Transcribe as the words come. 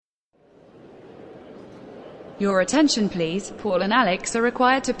Your attention, please. Paul and Alex are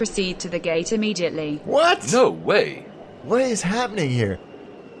required to proceed to the gate immediately. What? No way. What is happening here?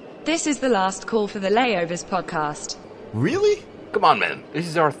 This is the last call for the Layovers podcast. Really? Come on, man. This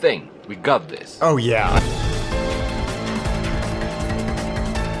is our thing. We got this. Oh, yeah.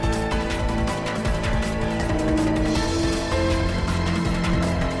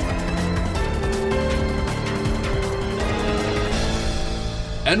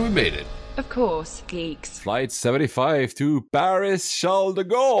 And we made it. Of course, geeks. Flight 75 to Paris Charles de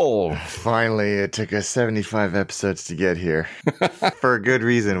Gaulle. Finally, it took us 75 episodes to get here. For a good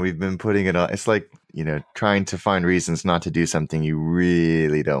reason, we've been putting it on. It's like, trying to find reasons not to do something you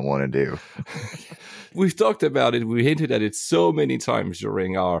really don't want to do. We've talked about it. We hinted at it so many times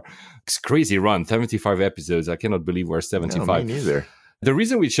during our crazy run. 75 episodes. I cannot believe we're 75. No, me neither. The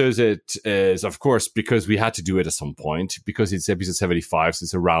reason we chose it is, of course, because we had to do it at some point, because it's episode 75, so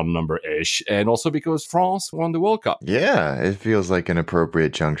it's a round number-ish, and also because France won the World Cup. Yeah, it feels like an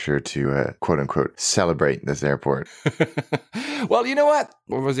appropriate juncture to, quote-unquote, celebrate this airport. Well, you know what?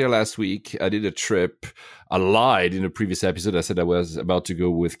 I was there last week. I did a trip. I lied in a previous episode. I said I was about to go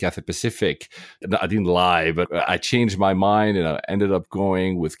with Cathay Pacific. I didn't lie, but I changed my mind, and I ended up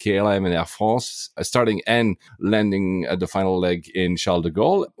going with KLM and Air France, starting and landing at the final leg in Charles de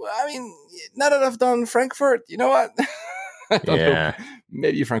Gaulle. I mean, now that I've done Frankfurt, you know what? I don't know.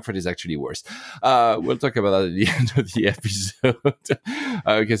 Maybe Frankfurt is actually worse. We'll talk about that at the end of the episode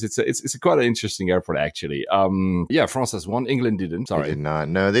because it's quite an interesting airport, actually. France has won. England didn't. Sorry, they did not.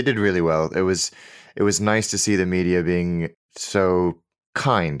 No, they did really well. It was nice to see the media being so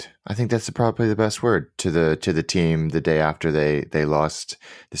kind. I think that's probably the best word to the team the day after they lost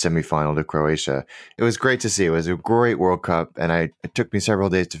the semifinal to Croatia. It was great to see. It was a great World Cup, and it took me several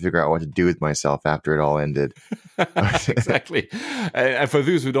days to figure out what to do with myself after it all ended. Exactly. And for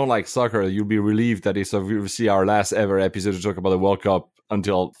those who don't like soccer, you'll be relieved that it's obviously our last ever episode to talk about the World Cup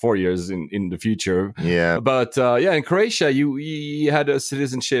until 4 years in the future. Yeah. But in Croatia, you had a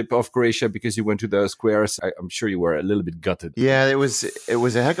citizenship of Croatia because you went to the squares. I'm sure you were a little bit gutted. Yeah, it was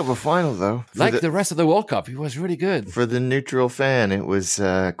a heck of a final, though. Like the rest of the World Cup, it was really good. For the neutral fan, it was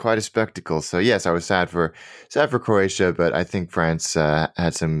quite a spectacle. So yes, I was sad for Croatia, but I think France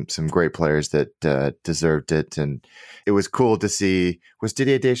had some great players that deserved it, and it was cool to see. Was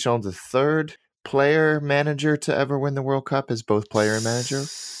Didier Deschamps the third manager to ever win the World Cup as both player and manager?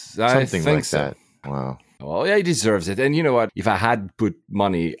 Something like that. Wow. Well, yeah, he deserves it. And you know what? If I had put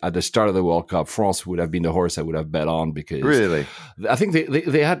money at the start of the World Cup, France would have been the horse I would have bet on, because really, I think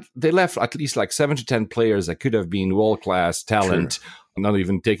they left at least like 7 to 10 players that could have been world-class talent. True. Not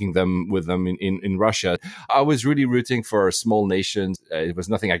even taking them with them in Russia. I was really rooting for small nations. It was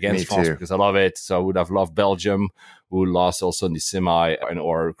nothing against France because I love it. So I would have loved Belgium, who lost also in the semi,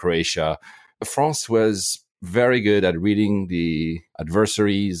 or Croatia. France was very good at reading the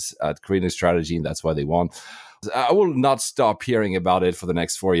adversaries, at creating a strategy, and that's why they won. I will not stop hearing about it for the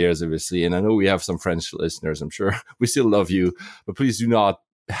next 4 years, obviously. And I know we have some French listeners. I'm sure we still love you, but please do not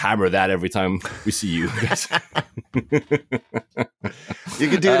hammer that every time we see you. You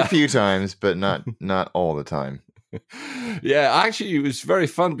can do it a few times, but not all the time. Yeah, actually, it was very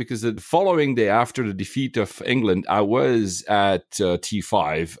fun because the following day after the defeat of England, I was at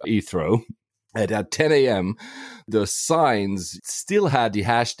T5 Heathrow. And at 10 a.m., the signs still had the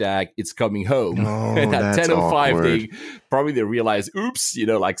hashtag "It's coming home." Oh, and at that's 10:05, they realized, oops,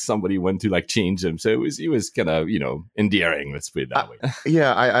 like somebody went to change them. So it was kind of, endearing. Let's put it that way.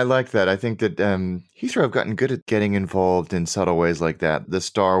 Yeah, I like that. I think that Heathrow have gotten good at getting involved in subtle ways like that. The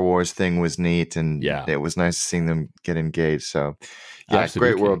Star Wars thing was neat, and it was nice seeing them get engaged. So. Yeah,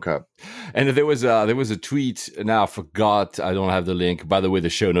 absolutely. Great World Cup. And there was a tweet. Now I forgot. I don't have the link. By the way, the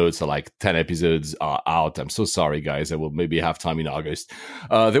show notes are like 10 episodes are out. I'm so sorry, guys. I will maybe have time in August.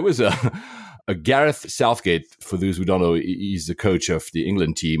 There was a Gareth Southgate, for those who don't know, he's the coach of the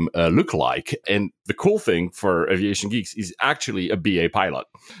England team, lookalike. And the cool thing for Aviation Geeks is actually a BA pilot.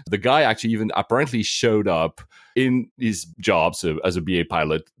 The guy actually even apparently showed up in his job, so as a BA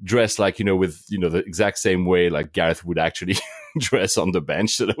pilot, dressed with the exact same way like Gareth would actually dress on the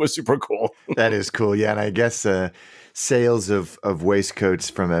bench. So that was super cool. That is cool, yeah. And I guess sales of waistcoats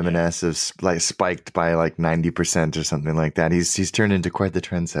from M&S have spiked by 90% or something like that. He's turned into quite the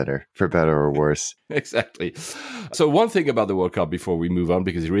trendsetter, for better or worse. Exactly. So one thing about the World Cup before we move on,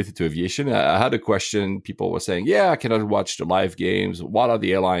 because it's related to aviation, I had a question. People were saying, I cannot watch the live games. What are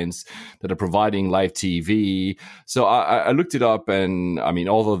the airlines that are providing live TV? So I looked it up, and I mean,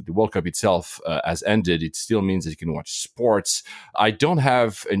 although the World Cup itself has ended, it still means that you can watch sports. I don't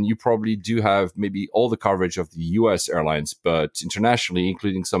have, and you probably do have, maybe all the coverage of the US airlines, but internationally,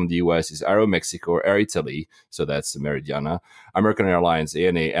 including some of the US, is Aeromexico, Air Italy, so that's Meridiana, American Airlines,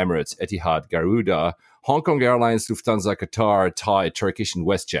 ANA, Emirates, Etihad, Garuda, Hong Kong Airlines, Lufthansa, Qatar, Thai, Turkish, and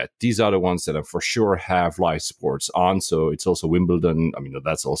WestJet. These are the ones that for sure have live sports on. So it's also Wimbledon. I mean,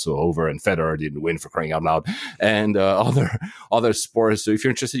 that's also over, and Federer didn't win, for crying out loud, and other sports. So if you're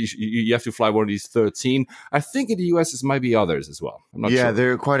interested, you have to fly one of these 13. I think in the US, it might be others as well. I'm not sure.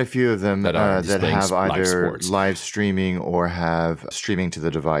 There are quite a few of them that have either live streaming or have streaming to the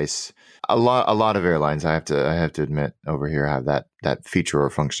device. A lot of airlines, I have to admit, over here have that feature or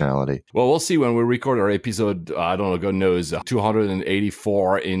functionality. Well, we'll see when we record our episode. I don't know, God knows,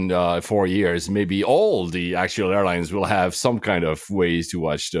 284 in 4 years. Maybe all the actual airlines will have some kind of ways to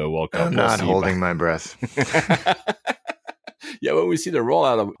watch the World Cup. I'm not holding my breath. Yeah, when we see the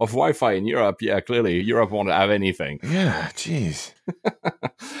rollout of Wi-Fi in Europe, clearly Europe won't have anything. Yeah, jeez.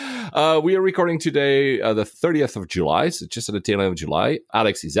 We are recording today the 30th of July, so just at the tail end of July.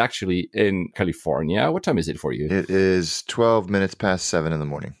 Alex is actually in California. What time is it for you? It is 12 minutes past 7 in the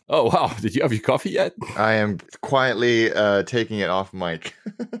morning. Oh, wow. Did you have your coffee yet? I am quietly taking it off mic,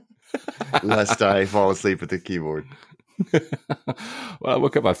 lest I fall asleep at the keyboard. Well, I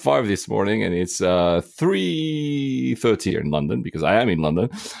woke up at 5 this morning, and it's 3:30 here in London, because I am in London.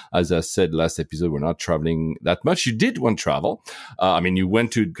 As I said last episode, we're not traveling that much. You did one travel. You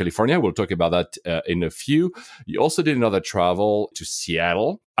went to California. We'll talk about that in a few. You also did another travel to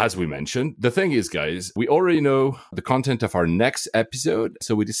Seattle, as we mentioned. The thing is, guys, we already know the content of our next episode.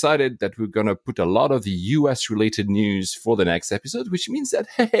 So we decided that we're going to put a lot of the US related news for the next episode, which means that,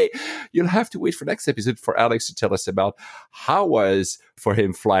 hey, you'll have to wait for next episode for Alex to tell us about how was for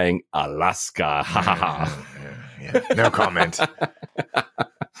him flying Alaska. Yeah. No comment.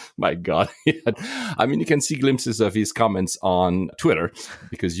 My God. I mean, you can see glimpses of his comments on Twitter,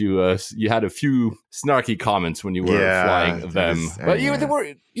 because you had a few snarky comments when you were flying them. But you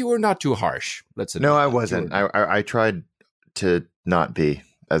were not too harsh. No, I wasn't. I tried to not be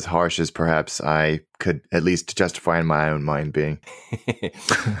as harsh as perhaps I could at least justify in my own mind being.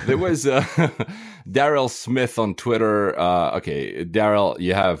 There was Daryl Smith on Twitter. Okay, Daryl,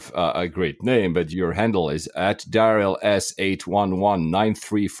 you have a great name, but your handle is at Daryl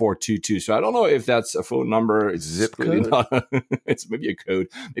S81193422. So I don't know if that's a phone number. It's zip code. It's maybe a code,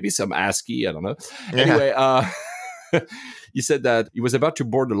 maybe some ASCII. I don't know. Yeah. Anyway, he said that he was about to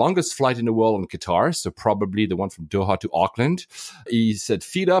board the longest flight in the world on Qatar, so probably the one from Doha to Auckland. He said,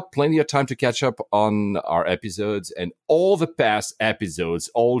 feed up, plenty of time to catch up on our episodes, and all the past episodes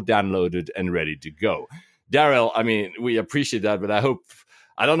all downloaded and ready to go. Daryl, I mean, we appreciate that, but I don't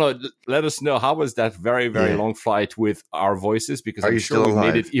know, let us know, how was that very, very long flight with our voices? Because I'm sure we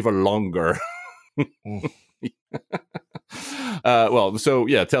made it even longer.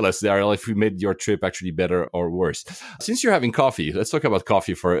 Tell us, Daryl, if we made your trip actually better or worse. Since you're having coffee, let's talk about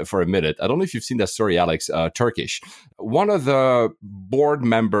coffee for a minute. I don't know if you've seen that story, Alex. Turkish. One of the board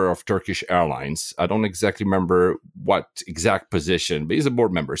member of Turkish Airlines, I don't exactly remember what exact position, but he's a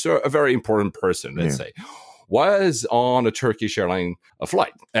board member, so a very important person, let's say, was on a Turkish airline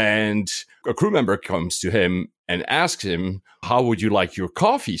flight. And a crew member comes to him and asks him, how would you like your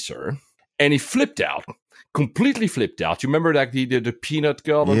coffee, sir? And he flipped out. Completely flipped out. You remember that he did the peanut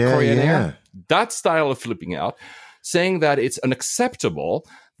girl on Korean Air? That style of flipping out, saying that it's unacceptable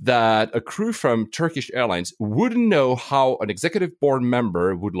that a crew from Turkish Airlines wouldn't know how an executive board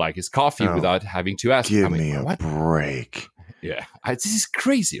member would like his coffee without having to ask. Give me a break. Yeah. This is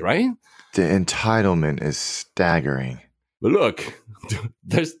crazy, right? The entitlement is staggering. But look,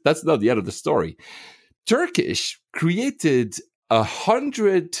 that's not the end of the story. Turkish created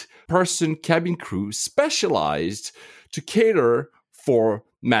 100-person cabin crew specialized to cater for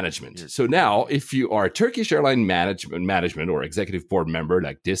management. So now, if you are a Turkish airline management or executive board member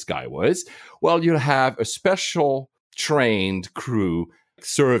like this guy was, well, you'll have a special trained crew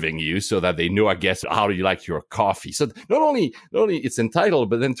serving you so that they know, I guess, how do you like your coffee. So not only it's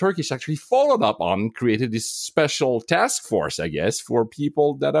entitled, but then Turkish actually followed up on, created this special task force, I guess, for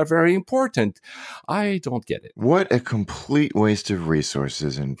people that are very important. I don't get it. What a complete waste of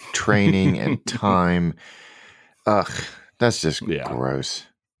resources and training and time. Ugh, that's just gross.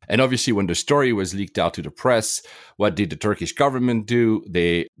 And obviously, when the story was leaked out to the press, what did the Turkish government do?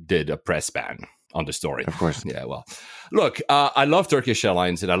 They did a press ban. on the story. Of course. Yeah, well, look, I love Turkish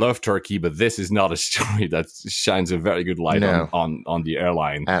Airlines and I love Turkey, but this is not a story that shines a very good light on the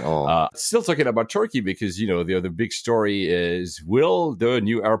airline. At all. Still talking about Turkey because, the other big story is, will the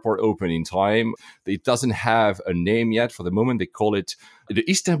new airport open in time? It doesn't have a name yet. For the moment, they call it the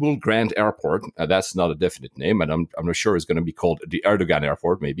Istanbul Grand Airport. That's not a definite name, and I'm not sure it's going to be called the Erdogan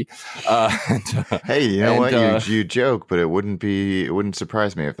Airport, maybe. Hey, you know what? You joke, but it wouldn't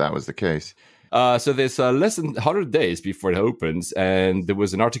surprise me if that was the case. So there's less than 100 days before it opens, and there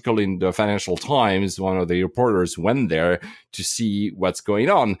was an article in the Financial Times. One of the reporters went there to see what's going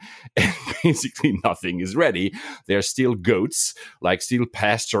on, and basically nothing is ready. There's still goats, still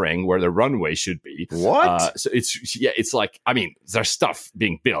pasturing where the runway should be. What? So it's like, there's stuff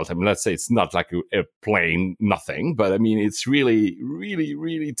being built. Let's say it's not like a plane, nothing, but it's really, really,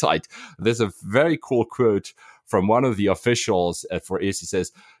 really tight. There's a very cool quote from one of the officials for AC.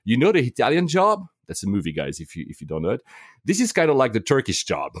 Says, "You know the Italian Job? That's a movie, guys, if you don't know it. This is kind of like the Turkish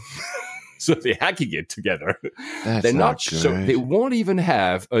Job." So they're hacking it together. They're not good. So they won't even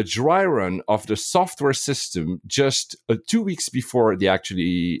have a dry run of the software system just 2 weeks before they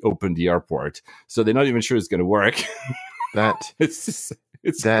actually open the airport. So they're not even sure it's going to work. It's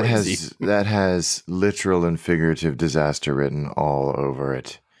crazy. That has literal and figurative disaster written all over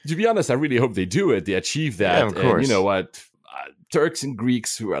it. To be honest, I really hope they do it. They achieve that. Yeah, of course. And you know what? Turks and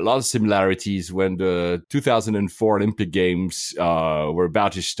Greeks were a lot of similarities when the 2004 Olympic Games were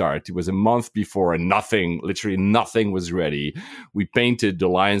about to start. It was a month before and literally nothing was ready. We painted the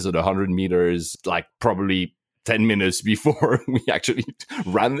lines of the 100 meters probably 10 minutes before we actually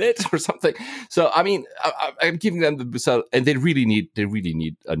ran it or something. So, I'm giving them and they really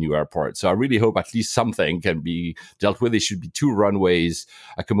need a new airport. So I really hope at least something can be dealt with. There should be 2 runways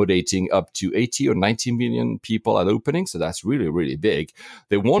accommodating up to 80 or 90 million people at opening. So that's really, really big.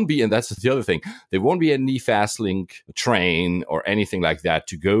 There won't be, and that's the other thing, there won't be any fast link train or anything like that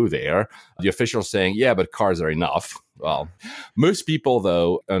to go there. The officials saying, yeah, but cars are enough. Well, most people,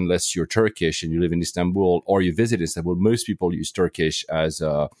 though, unless you're Turkish and you live in Istanbul or you visit Istanbul, most people use Turkish as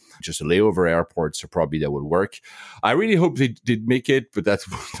just a layover airport, so probably that would work. I really hope they did make it, but that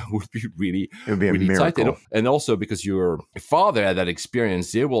would be really, it would be really a miracle. tight. And also because your father had that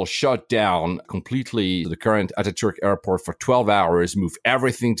experience, they will shut down completely the current Ataturk airport for 12 hours, move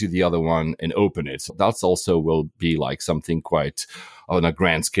everything to the other one and open it. So that's also will be something quite on a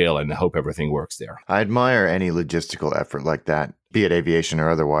grand scale, and I hope everything works there. I admire any logistical effort like that, be it aviation or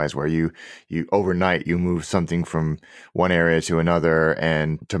otherwise, where you overnight you move something from one area to another,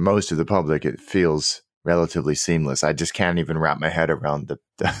 and to most of the public it feels relatively seamless. I just can't even wrap my head around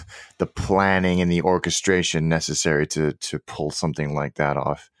the planning and the orchestration necessary to pull something like that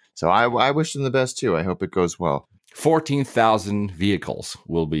off. So I wish them the best too. I hope it goes well. 14,000 vehicles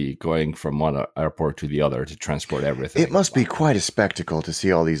will be going from one airport to the other to transport everything. It must be quite a spectacle to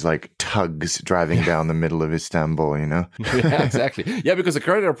see all these tugs driving down the middle of Istanbul, Yeah, exactly. Yeah, because the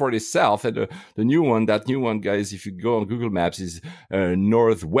current airport is south, and the new one, guys, if you go on Google Maps, is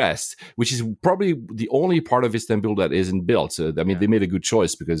northwest, which is probably the only part of Istanbul that isn't built. So, they made a good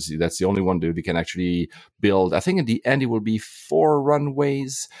choice because that's the only one that we can actually build. I think in the end, it will be 4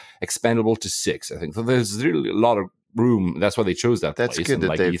 runways, expandable to 6, I think. So there's really a lot of room. That's why they chose that That's place. Good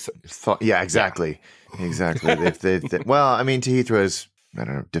that they thought. Yeah, exactly. Yeah. Exactly. Well, to Heathrow's,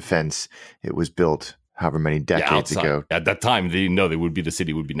 defense, it was built however many decades ago. At that time, they didn't know the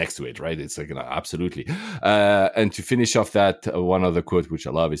city would be next to it, right? It's absolutely. And to finish off that, one other quote, which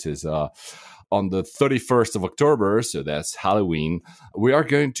I love, it says, on the 31st of October, so that's Halloween, we are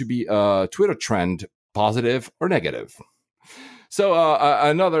going to be a Twitter trend, positive or negative.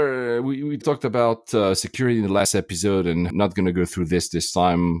 So we talked about security in the last episode, and not going to go through this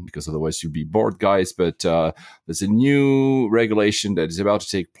time because otherwise you'll be bored, guys. But there's a new regulation that is about to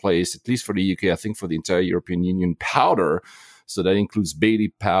take place, at least for the UK, I think for the entire European Union. Powder, so that includes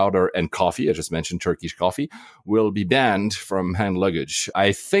Bailey powder and coffee, I just mentioned Turkish coffee, will be banned from hand luggage.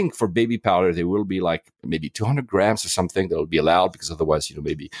 I think for baby powder, there will be maybe 200 grams or something that will be allowed, because otherwise,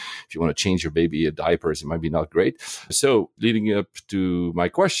 maybe if you want to change your baby diapers, it might be not great. So leading up to my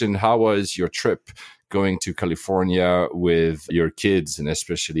question, how was your trip going to California with your kids, and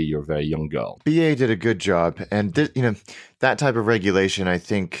especially your very young girl? BA did a good job. And, that type of regulation, I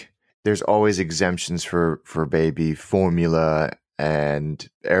think, there's always exemptions for baby formula, and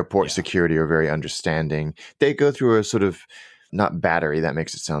airport security are very understanding. They go through a sort of, not battery, that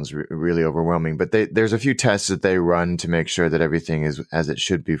makes it sound really overwhelming, but there's a few tests that they run to make sure that everything is as it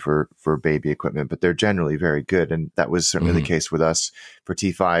should be for baby equipment, but they're generally very good. And that was certainly the case with us for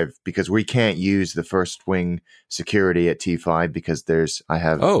T5, because we can't use the first wing security at T5 because I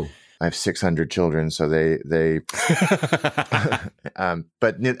have have 600 children, so they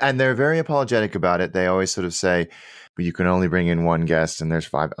and they're very apologetic about it. They always sort of say, but you can only bring in one guest and there's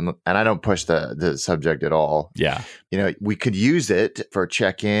 5. And I don't push the subject at all. Yeah. We could use it for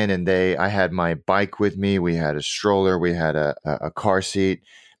check-in, and I had my bike with me. We had a stroller. We had a car seat,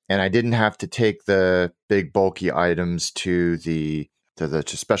 and I didn't have to take the big bulky items to the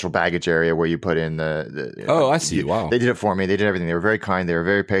special baggage area where you put in the Oh, I see. Wow. They did it for me. They did everything. They were very kind. They were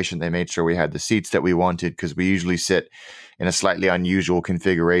very patient. They made sure we had the seats that we wanted, because we usually sit in a slightly unusual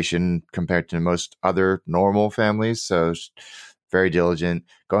configuration compared to most other normal families. So very diligent.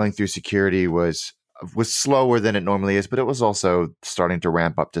 Going through security was slower than it normally is, but it was also starting to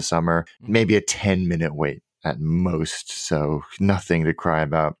ramp up to summer. Maybe a 10-minute wait at most. So nothing to cry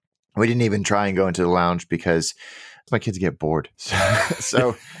about. We didn't even try and go into the lounge because my kids get bored.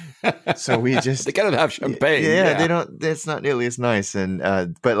 So we just they kind of have champagne. Yeah, they don't. It's not nearly as nice. And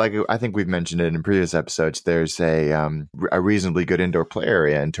but like I think we've mentioned it in previous episodes, there's a reasonably good indoor play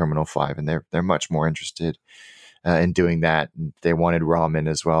area in Terminal 5, and they're much more interested in doing that. They wanted ramen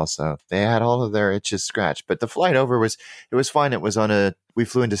as well, so they had all of their itches scratched. But the flight over was fine. It was we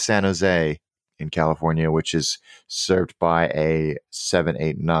flew into San Jose in California, which is served by a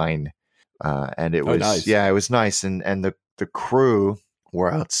 789. And it was nice. Yeah, it was nice, and the crew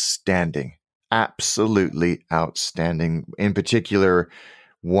were outstanding, absolutely outstanding. In particular,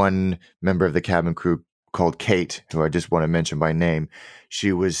 one member of the cabin crew called Kate, who I just want to mention by name.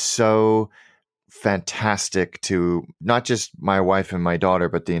 She was so fantastic to not just my wife and my daughter,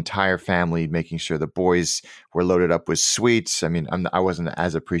 but the entire family, making sure the boys were loaded up with sweets. I mean, I wasn't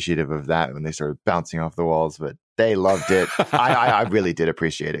as appreciative of that when they started bouncing off the walls, but they loved it. I really did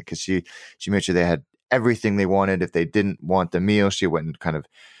appreciate it, because she made sure they had everything they wanted. If they didn't want the meal, she went and kind of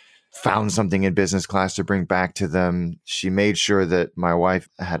found something in business class to bring back to them. She made sure that my wife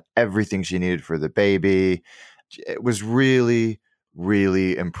had everything she needed for the baby. It was really,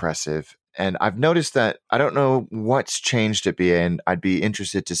 really impressive. And I've noticed that, I don't know what's changed at BA, and I'd be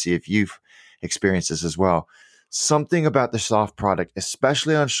interested to see if you've experienced this as well. Something about the soft product,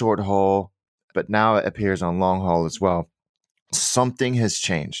 especially on short haul, but now it appears on long haul as well. Something has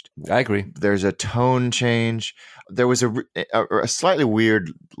changed. I agree. There's a tone change. There was a slightly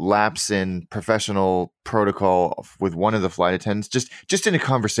weird lapse in professional protocol with one of the flight attendants. Just in a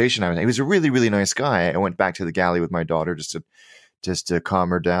conversation I was having. He was a really, really nice guy. I went back to the galley with my daughter just to calm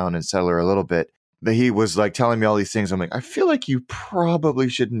her down and settle her a little bit. But he was like telling me all these things. I'm like, I feel like you probably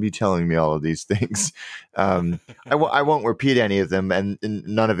shouldn't be telling me all of these things. I won't repeat any of them, and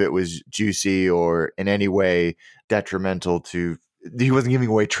none of it was juicy or in any way detrimental to. He wasn't giving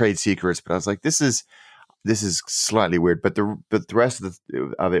away trade secrets, but I was like, this is slightly weird. But the rest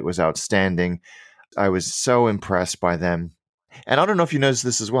of it was outstanding. I was so impressed by them, and I don't know if you noticed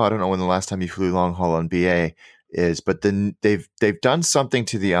this as well. I don't know when the last time you flew long haul on BA is, but then they've done something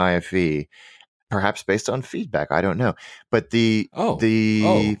to the IFE. Perhaps based on feedback, I don't know. But the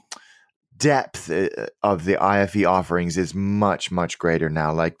depth of the IFE offerings is much, much greater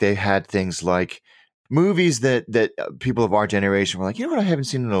now. Like, they had things like movies that people of our generation were like, you know what, I haven't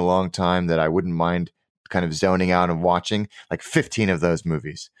seen in a long time that I wouldn't mind kind of zoning out and watching. Like 15 of those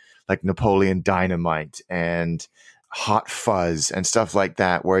movies, like Napoleon Dynamite and Hot Fuzz and stuff like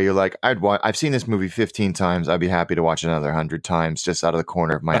that, where you're like, I've seen this movie 15 times. I'd be happy to watch another 100 times just out of the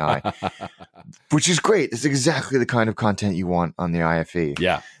corner of my eye, which is great. It's exactly the kind of content you want on the IFE.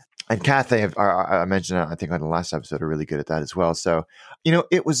 Yeah. And Cathay, I mentioned it, I think on the last episode, are really good at that as well. So,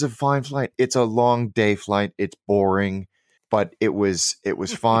 it was a fine flight. It's a long day flight. It's boring, but it was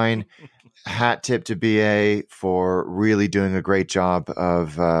fine. Hat tip to BA for really doing a great job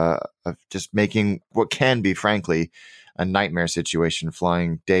of just making what can be, frankly, a nightmare situation,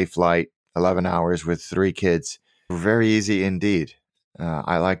 flying day flight, 11 hours with 3 kids. Very easy indeed.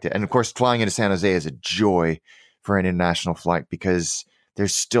 I liked it. And of course, flying into San Jose is a joy for an international flight, because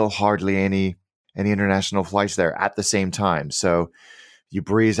there's still hardly any international flights there at the same time. So you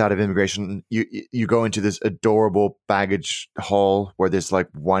breeze out of immigration, you go into this adorable baggage hall where there's like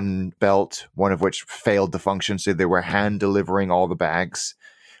one belt, one of which failed to function. So they were hand delivering all the bags,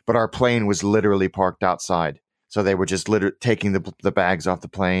 but our plane was literally parked outside. So they were just taking the bags off the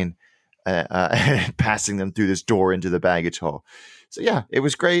plane and passing them through this door into the baggage hall. So yeah, it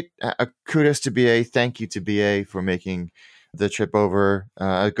was great. Kudos to BA. Thank you to BA for making the trip over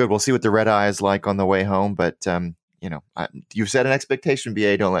good. We'll see what the red eye is like on the way home, but you've set an expectation,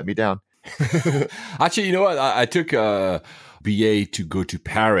 BA. Don't let me down. Actually, you know what? I took BA to go to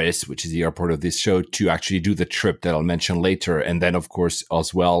Paris, which is the airport of this show, to actually do the trip that I'll mention later. And then, of course,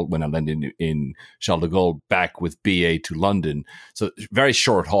 as well, when I landed in Charles de Gaulle, back with BA to London. So very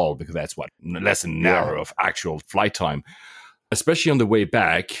short haul, because that's less than an hour of actual flight time. Especially on the way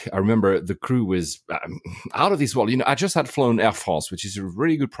back, I remember the crew was out of this world. I just had flown Air France, which is a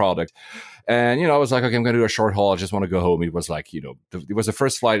really good product. And, I was like, okay, I'm going to do a short haul. I just want to go home. It was like, it was the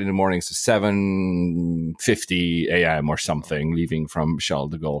first flight in the morning, so 7:50 a.m. or something, leaving from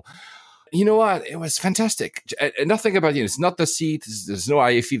Charles de Gaulle. You know what? It was fantastic. Nothing about, it's not the seat. There's no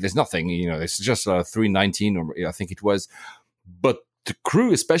IFE. There's nothing, it's just a 319, or I think it was. But the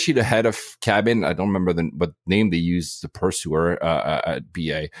crew, especially the head of cabin, I don't remember what name they used, the pursuer at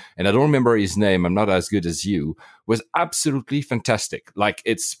BA, and I don't remember his name. I'm not as good as you. Was absolutely fantastic. Like,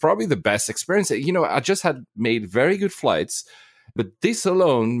 it's probably the best experience. I just had made very good flights, but this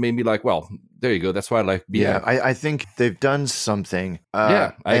alone made me like, well, there you go. That's why I like BA. Yeah, I think they've done something.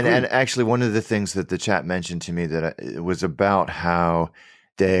 I agree. And actually, one of the things that the chat mentioned to me that it was about how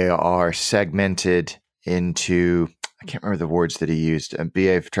they are segmented into, I can't remember the words that he used.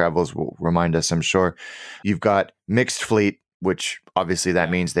 BA Travels will remind us, I'm sure. You've got mixed fleet, which obviously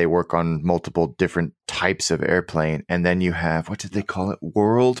that means they work on multiple different types of airplane. And then you have, what did they call it?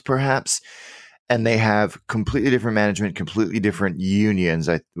 World, perhaps? And they have completely different management, completely different unions,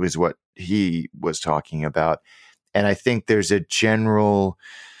 was what he was talking about. And I think there's a general,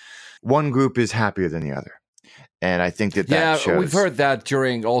 one group is happier than the other. And I think that shows. We've heard that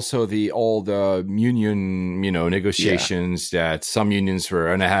during also all the union, negotiations, that some unions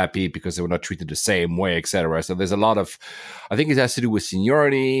were unhappy because they were not treated the same way, etc. So there's a lot of, I think it has to do with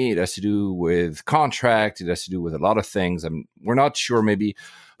seniority, it has to do with contract, it has to do with a lot of things. We're not sure. Maybe,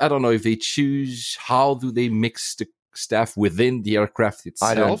 I don't know if they choose, how do they mix the staff within the aircraft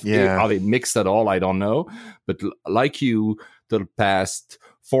itself? Are they mixed at all? I don't know. But like you, the past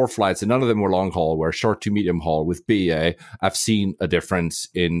 4 flights, and none of them were long haul, were short to medium haul with BA, I've seen a difference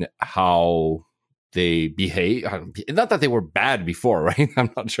in how they behave. Not that they were bad before, right?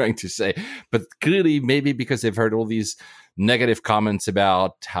 I'm not trying to say, but clearly maybe because they've heard all these negative comments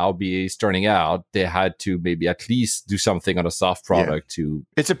about how BA is turning out, they had to maybe at least do something on a soft product to.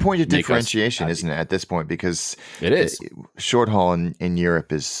 It's a point of differentiation, isn't it, at this point? Because it is. Short haul in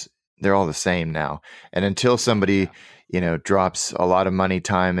Europe they're all the same now. And until somebody, drops a lot of money,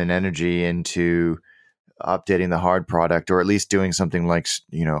 time, and energy into updating the hard product, or at least doing something like,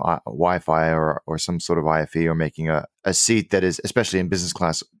 Wi-Fi or some sort of IFE, or making a seat that is, especially in business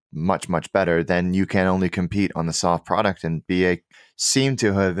class, much, much better, then you can only compete on the soft product. And BA seem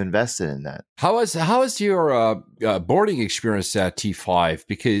to have invested in that. How was your boarding experience at T5?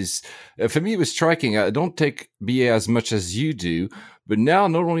 Because for me, it was striking. I don't take BA as much as you do, but now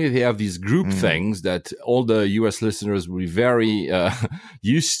not only do they have these group things that all the US listeners will be very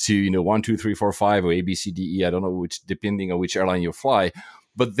used to, 1, 2, 3, 4, 5, or A, B, C, D, E. I don't know which, depending on which airline you fly.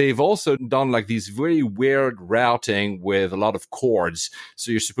 But they've also done like these very weird routing with a lot of chords. So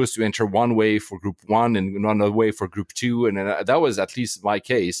you're supposed to enter one way for group 1 and another way for group 2. And that was at least my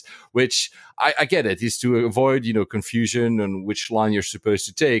case, which I get it, is to avoid, confusion on which line you're supposed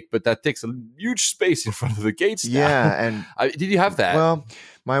to take. But that takes a huge space in front of the gates now. Yeah. And did you have that? Well,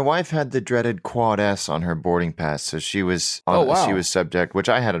 my wife had the dreaded Quad S on her boarding pass. So she was she was subject, which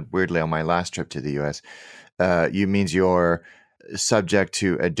I had weirdly on my last trip to the US. Means you're subject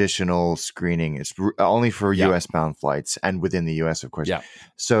to additional screening. It's only for US bound flights and within the US, of course. Yeah.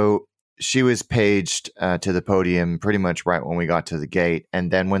 So she was paged to the podium pretty much right when we got to the gate. And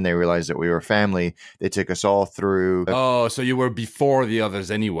then when they realized that we were family, they took us all through. So you were before the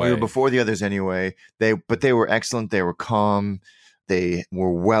others anyway. We were before the others anyway. But they were excellent. They were calm. They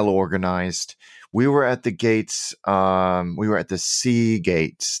were well organized. We were at the gates. We were at the C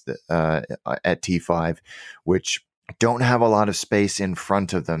gates at T5, which don't have a lot of space in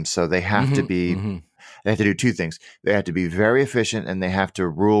front of them. So they have to be, they have to do 2 things. They have to be very efficient, and they have to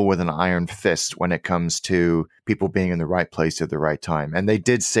rule with an iron fist when it comes to people being in the right place at the right time. And they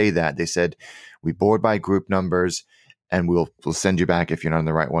did say that. They said, we board by group numbers, and we'll send you back if you're not in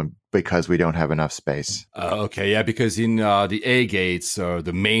the right one, because we don't have enough space. Okay, yeah, because in the A gates, or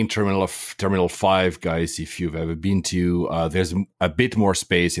the main terminal of Terminal 5, guys, if you've ever been to, there's a bit more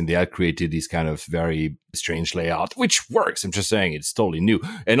space, and they had created this kind of very strange layout, which works. I'm just saying it's totally new.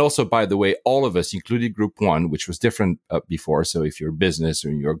 And also, by the way, all of us, including Group 1, which was different before, so if you're business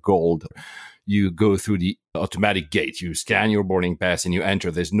or you're gold, you go through the automatic gate. You scan your boarding pass and you enter.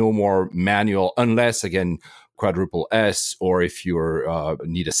 There's no more manual, unless, again, quadruple S, or if you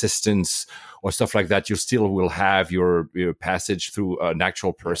need assistance, or stuff like that, you still will have your passage through an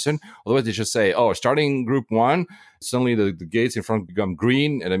actual person. Otherwise, they just say, oh, starting group 1, suddenly the gates in front become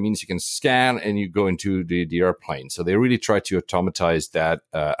green, and that means you can scan and you go into the airplane. So they really try to automatize that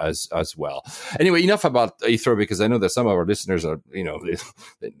as well. Anyway, enough about Heathrow, because I know that some of our listeners are, they don't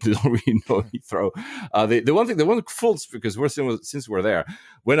really know Heathrow. The one cool, because since we're there,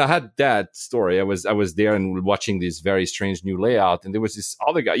 when I had that story, I was there and watching this very strange new layout, and there was this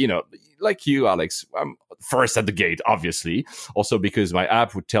other guy, like you, Alex. I'm first at the gate, obviously, also because my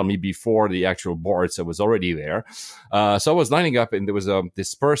app would tell me before the actual board, so I was already there. So I was lining up, and there was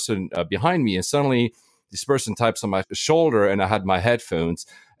this person behind me, and suddenly this person taps on my shoulder, and I had my headphones,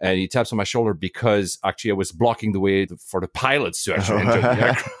 and he taps on my shoulder because actually I was blocking the way for the pilots to actually enter the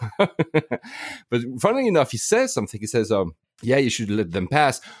aircraft. But funnily enough, he says something. He says, yeah, you should let them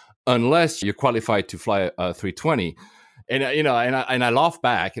pass unless you're qualified to fly a 320. And I laugh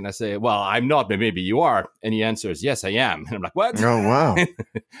back and I say, well, I'm not, but maybe you are. And he answers, yes, I am. And I'm like, what? Oh, wow.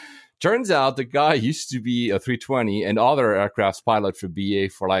 Turns out the guy used to be a 320 and other aircraft pilot for BA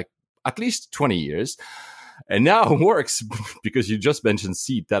for like at least 20 years. And now works, because you just mentioned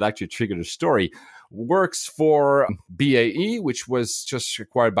Seat, that actually triggered a story, works for BAE, which was just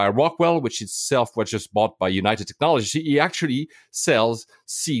acquired by Rockwell, which itself was just bought by United Technologies. He actually sells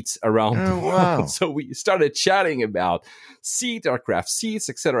seats around the world. Wow. So we started chatting about seat, aircraft seats,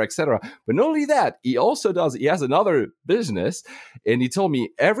 et cetera, et cetera. But not only that, he has another business. And he told me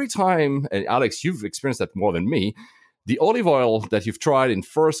every time, and Alex, you've experienced that more than me, the olive oil that you've tried in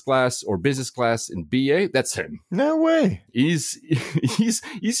first class or business class in BA, that's him. No way. He's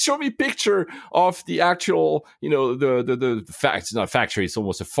showed me a picture of the actual, the fact, it's not a factory, it's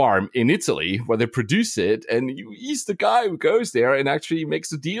almost a farm in Italy where they produce it. And he's the guy who goes there and actually makes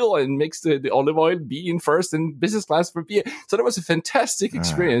the deal and makes the olive oil be in first and business class for BA. So that was a fantastic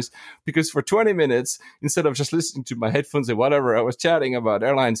experience because for 20 minutes, instead of just listening to my headphones and whatever, I was chatting about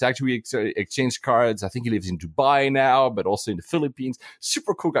airlines. Actually, we exchanged cards. I think he lives in Dubai now, but also in the Philippines.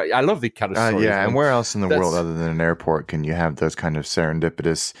 Super cool guy. I love the kind of stories. Yeah, and where else in the world other than an airport can you have those kind of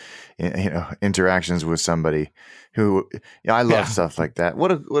serendipitous, interactions with somebody who? I love stuff like that.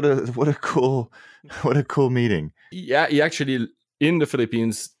 What a cool meeting. Yeah, he actually in the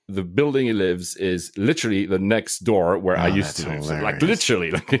Philippines. The building he lives is literally the next door where I used to live. So like literally,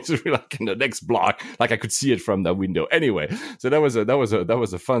 like it's really like in the next block. Like I could see it from that window. Anyway, so that was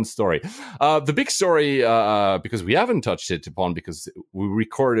a fun story. The big story, because we haven't touched it upon, because we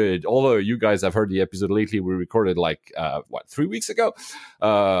recorded. Although you guys have heard the episode lately, we recorded like 3 weeks ago.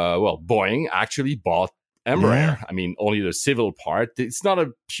 Boeing actually bought Embraer. Yeah. I mean, only the civil part. It's not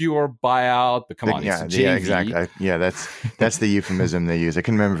a pure buyout, but come on, it's a JV. Yeah, exactly. That's the euphemism they use. I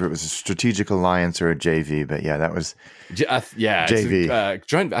can remember if it was a strategic alliance or a JV, but yeah, that was JV.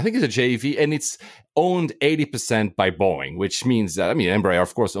 Joint. I think it's a JV, and it's owned 80% by Boeing, which means that, Embraer,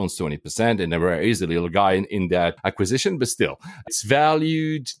 of course, owns 20%, and Embraer is a little guy in that acquisition, but still, it's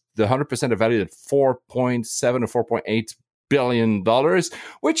valued, the 100% are valued at $4.7 or $4.8 billion,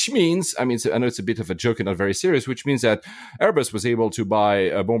 which means, I know it's a bit of a joke and not very serious, which means that Airbus was able to buy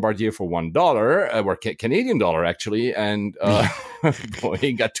a Bombardier for $1, or Canadian dollar actually, and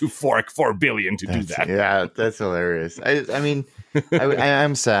Boeing got to $4 billion to do that. Yeah, that's hilarious.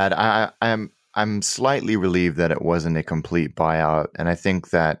 I'm sad. I'm slightly relieved that it wasn't a complete buyout, and I think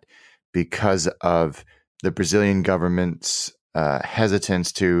that because of the Brazilian government's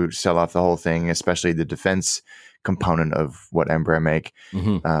hesitance to sell off the whole thing, especially the defense component of what Embraer make.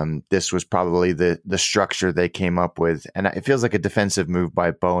 This was probably the structure they came up with. And it feels like a defensive move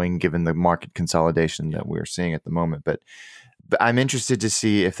by Boeing, given the market consolidation that we're seeing at the moment. But I'm interested to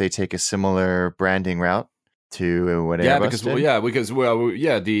see if they take a similar branding route to what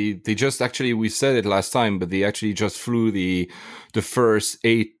Airbus did. They just actually, we said it last time, but they actually just flew the first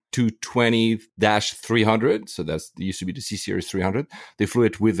A220-300, so it used to be the C Series 300. They flew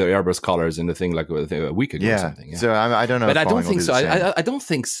it with the Airbus colors and the thing like a week ago or something. Yeah. So I don't know, but I don't think so. I don't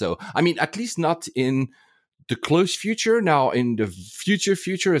think so. At least not in the close future. Now, in the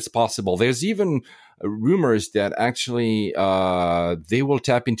future, it's possible. There's even rumors that actually they will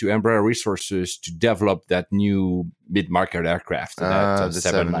tap into Embraer resources to develop that new mid-market aircraft, that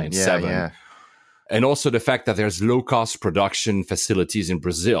 797. Yeah. And also the fact that there's low-cost production facilities in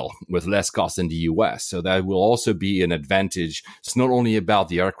Brazil with less cost than the US. So that will also be an advantage. It's not only about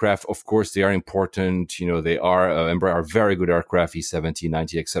the aircraft. Of course, they are important. They are, Embraer are very good aircraft, E70,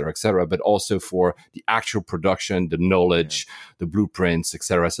 90, et cetera, but also for the actual production, the knowledge, the blueprints, et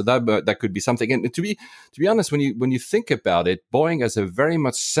cetera. So that could be something. And to be honest, when you think about it, Boeing has a very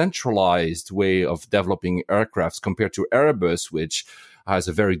much centralized way of developing aircrafts compared to Airbus, which has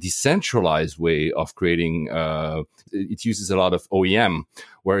a very decentralized way of creating. It uses a lot of OEM,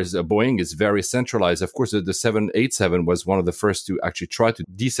 whereas Boeing is very centralized. Of course, the 787 was one of the first to actually try to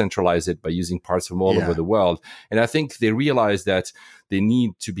decentralize it by using parts from all over the world. And I think they realized that they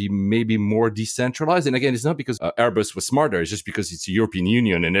need to be maybe more decentralized. And again, it's not because Airbus was smarter. It's just because it's the European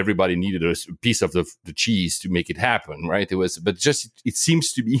Union and everybody needed a piece of the cheese to make it happen, right? It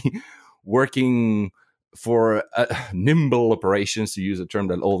seems to be working for nimble operations, to use a term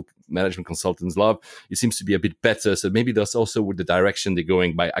that all management consultants love. It seems to be a bit better. So maybe that's also with the direction they're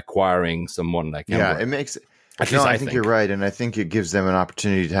going by acquiring someone like Embraer. Yeah, it makes it. I think you're right. And I think it gives them an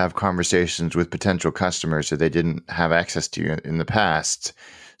opportunity to have conversations with potential customers that they didn't have access to in the past.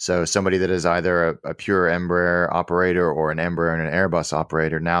 So somebody that is either a pure Embraer operator or an Embraer and an Airbus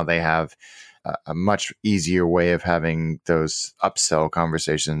operator, now they have a much easier way of having those upsell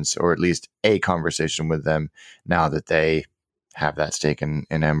conversations, or at least a conversation with them now that they have that stake in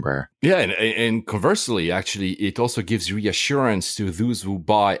Embraer. Yeah, and conversely, actually, it also gives reassurance to those who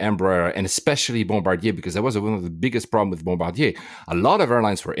buy Embraer, and especially Bombardier, because that was one of the biggest problems with Bombardier. A lot of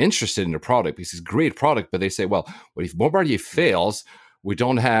airlines were interested in the product because it's a great product, but they say, well, if Bombardier fails, we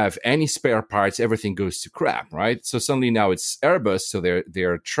don't have any spare parts, everything goes to crap, right? So suddenly now it's Airbus, so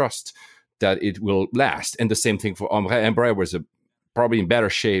their trust that it will last. And the same thing for Embraer. Embraer was probably in better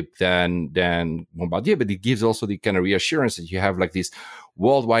shape than Bombardier, but it gives also the kind of reassurance that you have like this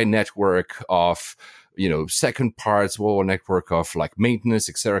worldwide network of, second parts, worldwide network of like maintenance,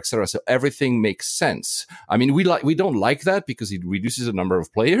 et cetera, et cetera. So everything makes sense. I mean, we don't like that because it reduces the number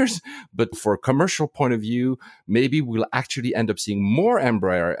of players, but for a commercial point of view, maybe we'll actually end up seeing more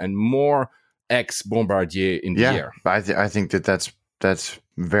Embraer and more ex-Bombardier in the year. I think that's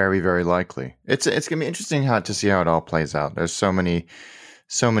very, very likely. It's going to be interesting to see how it all plays out. There's so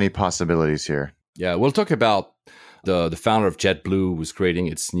many possibilities here. Yeah, we'll talk about the founder of JetBlue who's creating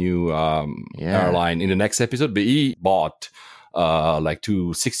its new airline in the next episode, but he bought like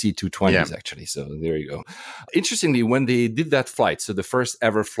 220s actually. So there you go. Interestingly, when they did that flight, so the first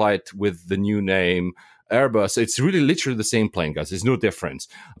ever flight with the new name Airbus, it's really literally the same plane, guys. There's no difference.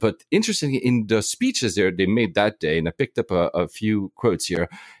 But interestingly, in the speeches they made that day, and I picked up a few quotes here,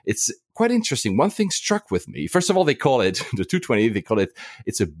 it's quite interesting. One thing struck with me. First of all, they call it, the 220,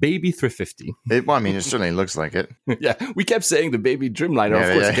 it's a baby 350. It certainly looks like it. Yeah, we kept saying the baby Dreamliner.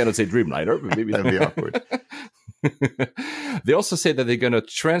 Of course, you cannot say Dreamliner, but maybe that'd be awkward. They also say that they're going to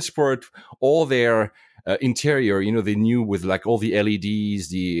transport all their interior, the new with like all the LEDs,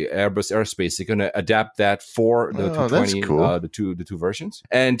 the Airbus airspace. They're going to adapt that for the 220, cool. the two versions.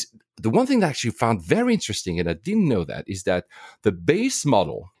 And the one thing that I actually found very interesting, and I didn't know that, is that the base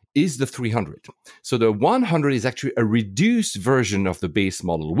model is the 300. So the 100 is actually a reduced version of the base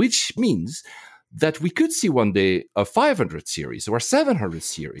model, which means that we could see one day a 500 series or a 700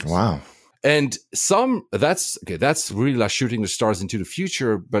 series. Wow. And that's really like shooting the stars into the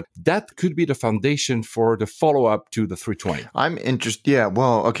future, but that could be the foundation for the follow-up to the 320. I'm interested. Yeah,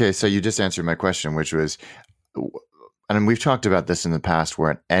 well, okay, so you just answered my question, which was, and we've talked about this in the past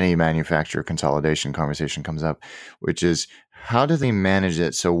where any manufacturer consolidation conversation comes up, which is how do they manage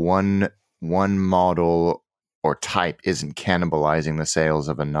it so one model or type isn't cannibalizing the sales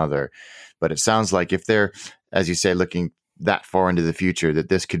of another? But it sounds like if they're, as you say, looking that far into the future, that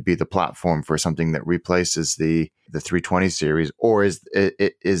this could be the platform for something that replaces the 320 series, or is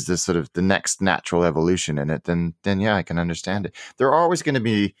this sort of the next natural evolution in it, then yeah, I can understand it. There are always going to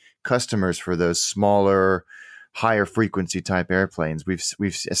be customers for those smaller, higher frequency type airplanes. We've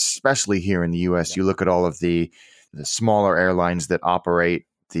especially here in the US, you look at all of the smaller airlines that operate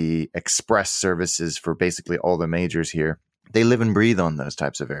the express services for basically all the majors here. They live and breathe on those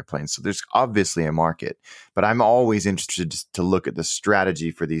types of airplanes. So there's obviously a market, but I'm always interested to look at the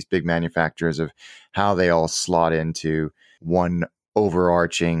strategy for these big manufacturers of how they all slot into one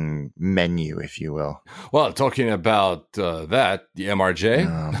overarching menu, if you will. Well, talking about that, the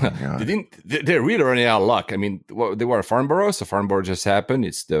MRJ, they're really running out of luck. I mean, they were at Farnborough, so Farnborough just happened.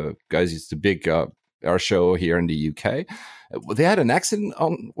 It's the big air show here in the UK. They had an accident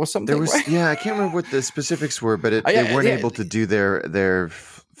or something. There was, right? Yeah, I can't remember what the specifics were, but they weren't able to do their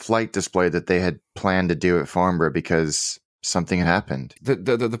flight display that they had planned to do at Farnborough because something had happened.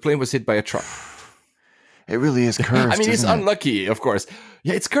 The plane was hit by a truck. It really is cursed. I mean, it's unlucky, of course.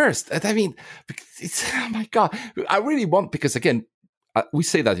 Yeah, it's cursed. I mean, it's, oh my God. I really want, because again, we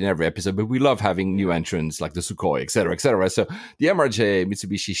say that in every episode, but we love having new entrants like the Sukhoi, et cetera, et cetera. So the MRJ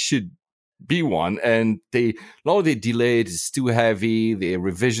Mitsubishi should be one, and they delayed, it's too heavy, the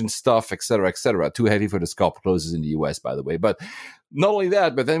revision stuff, et cetera, too heavy for the scalp closes in the US, by the way. But not only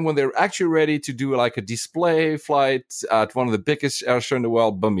that, but then when they're actually ready to do like a display flight at one of the biggest air shows in the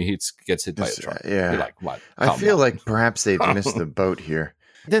world, boom, he gets hit by a truck. Yeah. You're like, what? I feel like perhaps they've missed the boat here.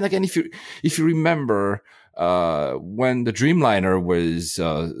 Then again, if you remember when the Dreamliner was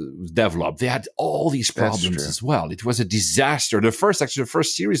developed, they had all these problems as well. It was a disaster. The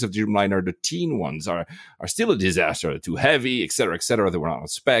first series of Dreamliner, the teen ones, are still a disaster. They're too heavy, et cetera, et cetera. They were not on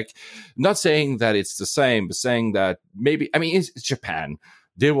spec. Not saying that it's the same, but saying that maybe, I mean, it's Japan.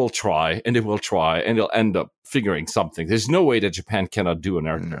 They will try, and they'll end up figuring something. There's no way that Japan cannot do an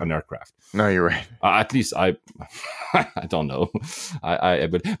aircraft. No, you're right. At least I don't know.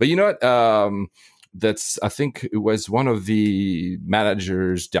 But you know what? I think it was one of the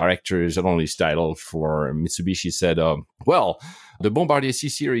managers, directors, I don't know his title, for Mitsubishi said, well, the Bombardier C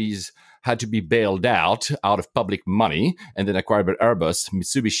series had to be bailed out of public money and then acquired by Airbus.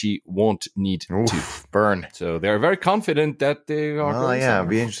 Mitsubishi won't need to. Burn. So they're very confident that they are. Well, yeah, it'll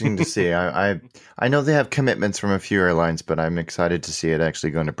be interesting to see. I know they have commitments from a few airlines, but I'm excited to see it actually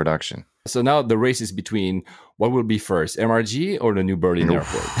go into production. So now the race is between what will be first, MRG or the new Berlin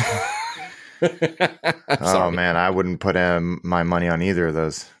airport? Oh, man, I wouldn't put my money on either of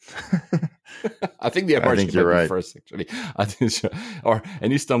those. I think the MRG might be first, actually. I think so.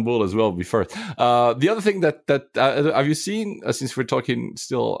 And Istanbul as well will be first. The other thing that have you seen, since we're talking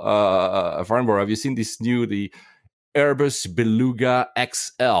still Farnborough, have you seen the Airbus Beluga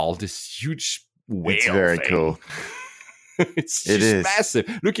XL, this huge whale It's very thing? cool. It's just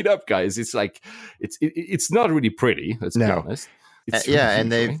massive. Look it up, guys. It's like it's not really pretty. Let's be honest.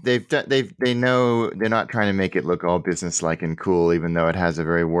 And they know they're not trying to make it look all businesslike and cool, even though it has a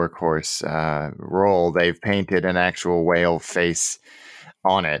very workhorse role. They've painted an actual whale face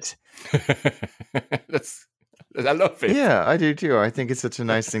on it. I love it. Yeah, I do too. I think it's such a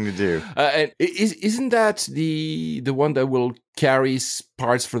nice thing to do. And isn't that the one that will carry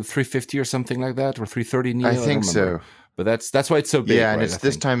parts for the 350 or something like that, or 330 neo? I think so. But that's why it's so big. Yeah, and right,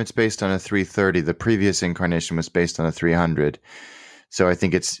 this time it's based on a 330. The previous incarnation was based on a 300. So I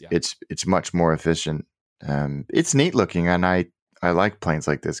think it's much more efficient. It's neat looking, and I like planes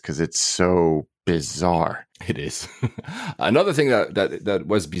like this because it's so bizarre. It is. Another thing that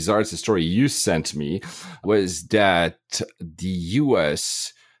was bizarre, it's a story you sent me, was that the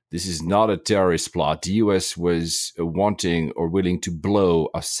U.S., this is not a terrorist plot, the U.S. was wanting or willing to blow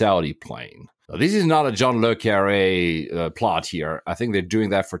a Saudi plane. So this is not a John Le Carré plot here. I think they're doing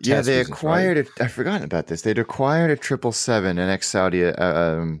that for test they reasons, acquired right? I've forgotten about this. They'd acquired a 777, an ex-Saudi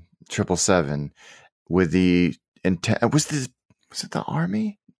 777, with the intent. Was it the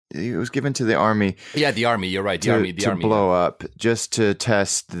Army? It was given to the Army. Yeah, the Army. You're right. The Army to blow up, just to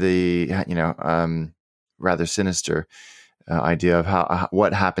test the rather sinister idea of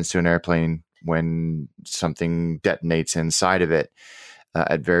what happens to an airplane when something detonates inside of it.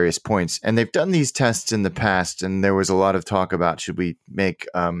 At various points. And they've done these tests in the past, and there was a lot of talk about should we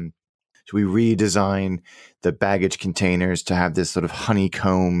redesign the baggage containers to have this sort of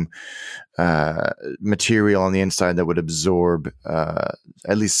honeycomb material on the inside that would absorb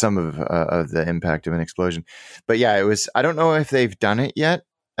at least some of the impact of an explosion. But yeah, it was. I don't know if they've done it yet,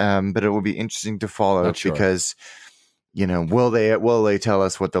 but it will be interesting to follow because will they tell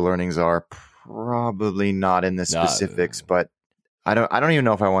us what the learnings are? Probably not in the specifics, but I don't even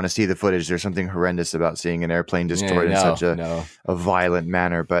know if I want to see the footage. There's something horrendous about seeing an airplane destroyed in such a violent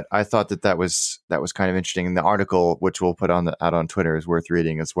manner. But I thought that was kind of interesting. And the article, which we'll put out on Twitter, is worth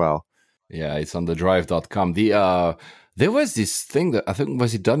reading as well. Yeah, it's on thedrive.com. There was this thing that I think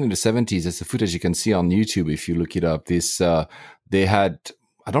was it done in the 70s. It's the footage you can see on YouTube if you look it up. They had,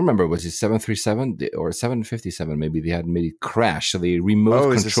 I don't remember, was it 737 or 757? Maybe they had made it crash, so they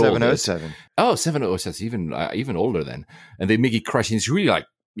remote control. 707. Oh, 707, even older then, and they make it crash. And it's really like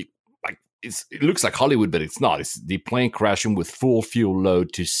it looks like Hollywood, but it's not. It's the plane crashing with full fuel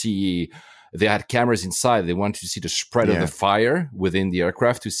load to see. They had cameras inside. They wanted to see the spread of the fire within the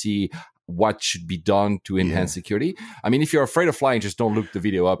aircraft to see what should be done to enhance security. I mean, if you're afraid of flying, just don't look the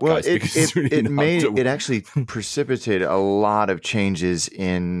video up, guys. It actually precipitated a lot of changes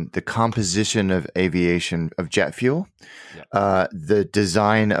in the composition of aviation, of jet fuel, the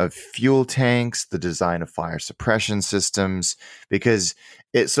design of fuel tanks, the design of fire suppression systems, because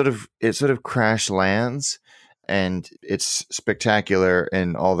it sort of crash lands. And it's spectacular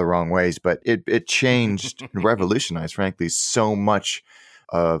in all the wrong ways, but it changed, revolutionized, frankly, so much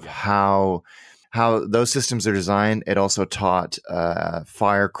of how those systems are designed. It also taught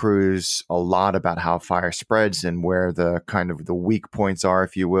fire crews a lot about how fire spreads and where the kind of the weak points are,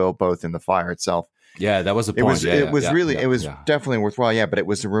 if you will, both in the fire itself Yeah, that was the It point. was it was yeah. definitely worthwhile. Yeah, but it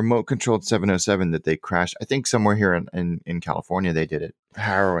was a remote controlled 707 that they crashed. I think somewhere here in California they did it.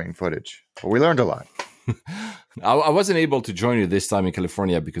 Harrowing footage, but we learned a lot. I wasn't able to join you this time in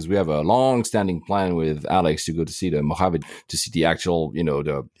California because we have a long-standing plan with Alex to go to see the Mojave, to see the actual,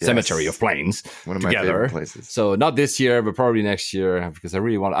 the cemetery of planes One of together. my favorite places. So not this year, but probably next year, because I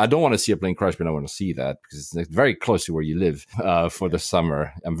don't want to see a plane crash, but I want to see that because it's very close to where you live for the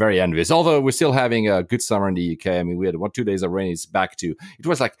summer. I'm very envious. Although we're still having a good summer in the UK. I mean, we had 2 days of rain. It's back to, it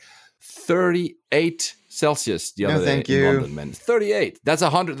was like 38 Celsius the other day in London, man. 38. That's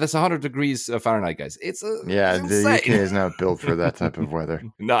 100. That's 100 degrees Fahrenheit, guys. It's the UK is not built for that type of weather.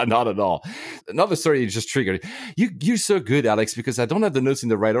 Not at all. Another story you just triggered. You're so good, Alex, because I don't have the notes in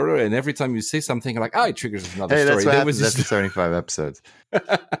the right order, and every time you say something, I'm like, it triggers another story. That's what happens after 75 episodes.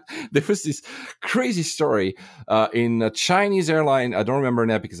 There was this crazy story in a Chinese airline. I don't remember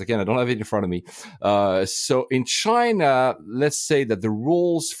now because, again, I don't have it in front of me. So in China, let's say that the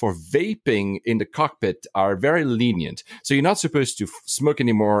rules for vaping in the cockpit are very lenient. So you're not supposed to smoke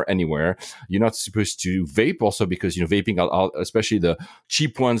anymore anywhere. You're not supposed to vape also because, vaping, especially the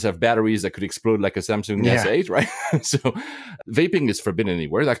cheap ones, have batteries that could explode like a Samsung S8, right? So vaping is forbidden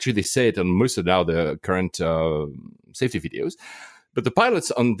anywhere. Actually, they say it on most of now the current safety videos. But the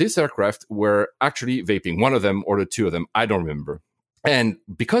pilots on this aircraft were actually vaping. One of them or the two of them, I don't remember. And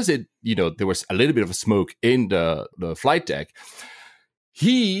because there was a little bit of a smoke in the flight deck,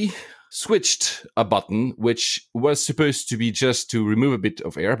 he switched a button, which was supposed to be just to remove a bit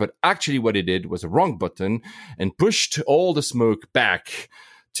of air. But actually what he did was a wrong button and pushed all the smoke back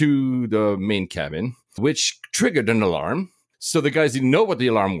to the main cabin, which triggered an alarm. So the guys didn't know what the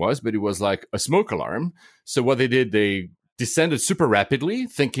alarm was, but it was like a smoke alarm. So what they did, they descended super rapidly,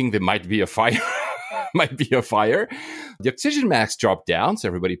 thinking there might be a fire. The oxygen mask dropped down, so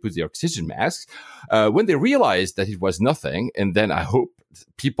everybody puts the oxygen masks. When they realized that it was nothing, and then I hope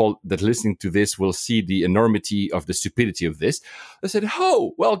people that listening to this will see the enormity of the stupidity of this, they said,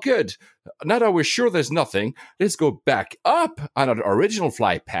 "Oh, well, good. Now that we're sure there's nothing, let's go back up on our original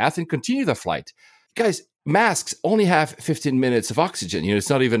flight path and continue the flight." Guys, masks only have 15 minutes of oxygen. It's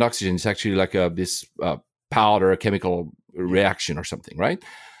not even oxygen. It's actually like this powder, chemical reaction or something, right?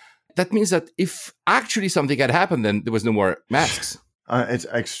 That means that if actually something had happened, then there was no more masks. It's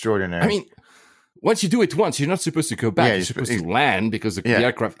extraordinary. I mean, once you do it once, you're not supposed to go back. You're supposed to land because the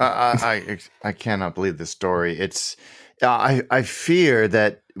aircraft. I cannot believe this story. It's I fear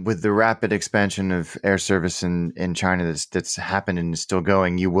that with the rapid expansion of air service in China that's happened and is still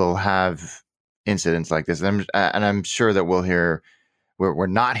going, you will have incidents like this. And I'm sure that we're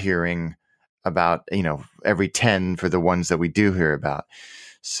not hearing about every 10 for the ones that we do hear about.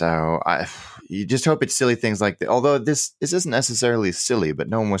 So you just hope it's silly things like that. Although this isn't necessarily silly, but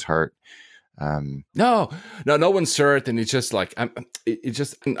no one was hurt. No one's hurt, and it's just like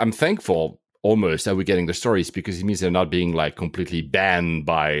I'm thankful almost that we're getting the stories because it means they're not being like completely banned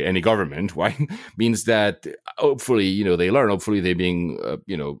by any government. Right? Means that hopefully they learn. Hopefully they're being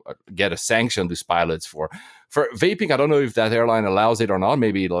get a sanction these pilots for vaping. I don't know if that airline allows it or not.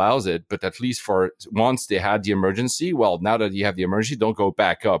 Maybe it allows it, but at least for once they had the emergency. Well, now that you have the emergency, don't go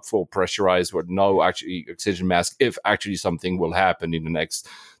back up full pressurized with no actually oxygen mask if actually something will happen in the next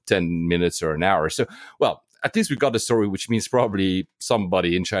 10 minutes or an hour. So, well, at least we got the story, which means probably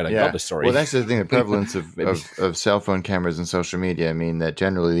somebody in China got the story. Well, that's the thing, the prevalence of cell phone cameras and social media. I mean, that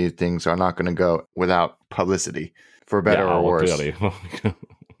generally these things are not going to go without publicity, for better or worse. Clearly.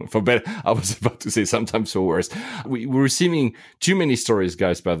 For better, I was about to say sometimes for worse. We're receiving too many stories,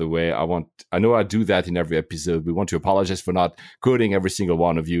 guys, by the way. I know I do that in every episode. We want to apologize for not quoting every single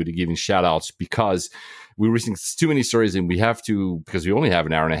one of you, to giving shout outs, because we're receiving too many stories and we have to, because we only have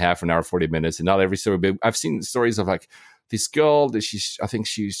an hour and a half, an hour, 40 minutes, and not every story. But I've seen stories of like this girl that I think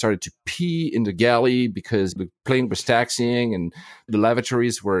she started to pee in the galley because the plane was taxiing and the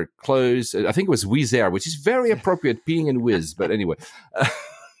lavatories were closed. I think it was Wizz Air, which is very appropriate, peeing in Wizz. But anyway.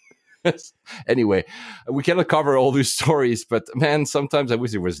 Anyway, we cannot cover all these stories, but man, sometimes I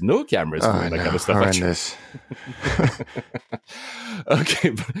wish there was no cameras for that kind of stuff. Horrendous. Okay,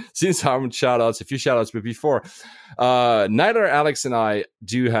 but since I'm shout-outs, a few shout-outs, but before, neither Alex and I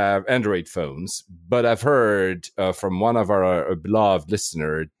do have Android phones, but I've heard from one of our beloved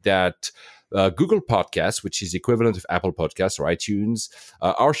listener that Google Podcasts, which is the equivalent of Apple Podcasts or iTunes,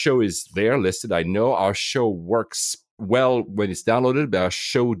 our show is there listed. I know our show works well when it's downloaded, but our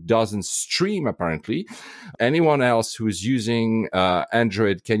show doesn't stream apparently. Anyone else who's using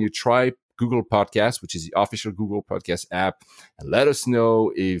Android, can you try Google Podcast, which is the official Google Podcast app, and let us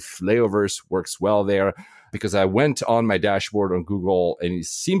know if layovers works well there. Because I went on my dashboard on Google and it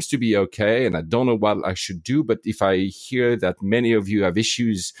seems to be okay. And I don't know what I should do. But if I hear that many of you have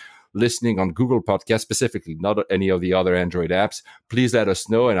issues listening on Google Podcast specifically, not any of the other Android apps, please let us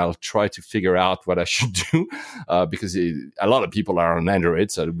know and I'll try to figure out what I should do. Because a lot of people are on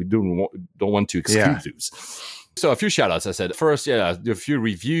Android, so we don't want to exclude those. So a few shout-outs, I said. First, a few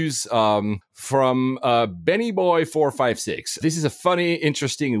reviews from BennyBoy456. This is a funny,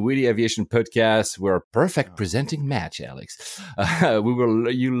 interesting, witty aviation podcast. We're a perfect presenting match, Alex.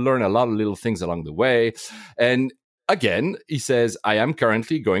 You learn a lot of little things along the way. And again, he says, I am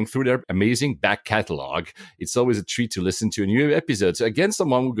currently going through their amazing back catalog. It's always a treat to listen to a new episode. So again,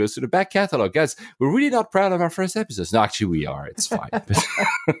 someone who goes to the back catalog. Guys, we're really not proud of our first episodes. No, actually, we are. It's fine.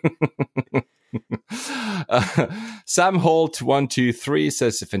 Sam Holt 123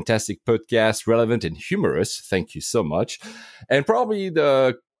 says a fantastic podcast, relevant and humorous. Thank you so much. And probably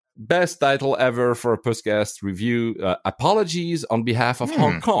the best title ever for a podcast review, apologies on behalf of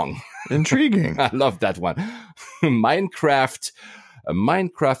Hong Kong. Intriguing. I love that one. Minecraft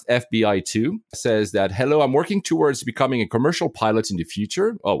FBI 2 says that, hello, I'm working towards becoming a commercial pilot in the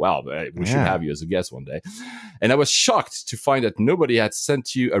future. Oh, wow. We should have you as a guest one day. And I was shocked to find that nobody had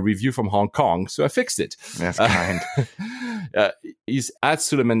sent you a review from Hong Kong, so I fixed it. That's kind. He's at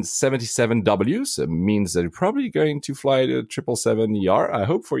Suleiman77W, so it means that you're probably going to fly the 777ER, I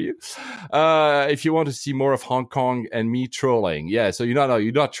hope for you. If you want to see more of Hong Kong and me trolling. Yeah, so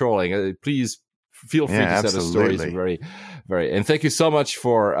you're not trolling. Please feel free to send us stories. Very, very, and thank you so much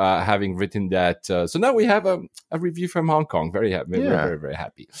for having written that. So now we have a review from Hong Kong. Very happy, very, very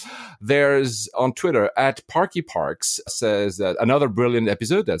happy. There's on Twitter at Parky Parks says that another brilliant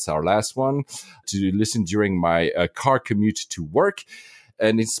episode. That's our last one to listen during my car commute to work.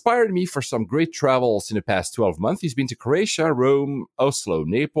 And inspired me for some great travels in the past 12 months. He's been to Croatia, Rome, Oslo,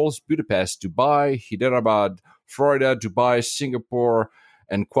 Naples, Budapest, Dubai, Hyderabad, Florida, Dubai, Singapore,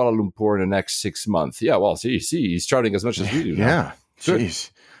 and Kuala Lumpur in the next 6 months. Yeah, well, see, he's charting as much as we do now. Yeah,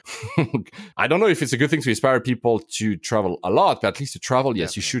 jeez. I don't know if it's a good thing to inspire people to travel a lot, but at least to travel,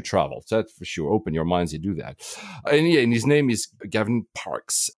 yes, you should travel. So that's for sure. Open your minds, you do that. And his name is Gavin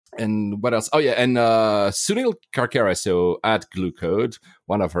Parks. And what else? Oh, yeah. And Sunil Karkara, so at Glucode,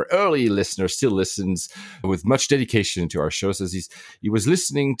 one of our early listeners, still listens with much dedication to our show. Says he was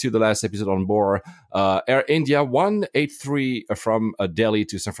listening to the last episode on board Air India 183 from Delhi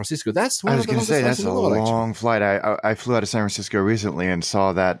to San Francisco. That's one I was going to say, that's a long flight. I flew out of San Francisco recently and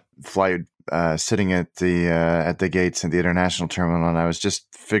saw that flight sitting at the gates at the international terminal. And I was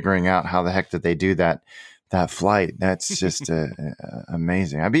just figuring out how the heck did they do that flight. That's just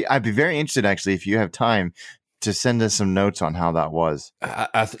amazing. I'd be very interested, actually, if you have time to send us some notes on how that was.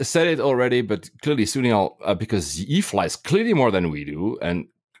 I've said it already, but clearly Sunil, because he flies clearly more than we do, and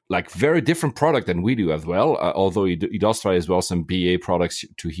like very different product than we do as well, although he does fly as well some BA products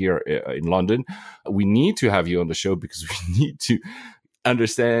to here in London. We need to have you on the show because we need to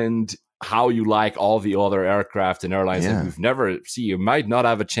understand how you like all the other aircraft and airlines that we've never seen. You might not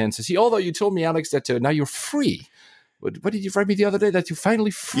have a chance to see, although you told me, Alex, that now you're free. What did you write me the other day? That you're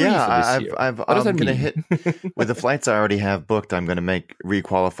finally free for this year. I'm going to hit, with the flights I already have booked, I'm going to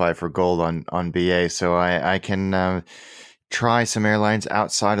requalify for gold on BA, so I can try some airlines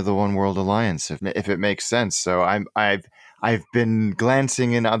outside of the One World Alliance if it makes sense. So I've been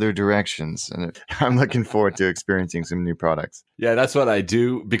glancing in other directions, and I'm looking forward to experiencing some new products. Yeah, that's what I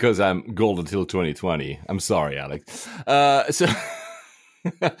do because I'm gold until 2020. I'm sorry, Alex. So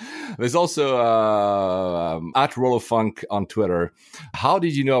there's also at Rollofunk on Twitter. How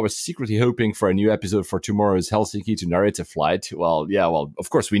did you know I was secretly hoping for a new episode for tomorrow's Helsinki to Narita flight? Well, of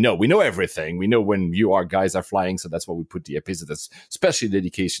course we know. We know everything. We know when you guys are flying, so that's why we put the episode. That's special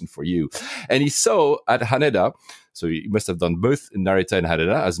dedication for you. And he saw at Haneda, so he must have done both Narita and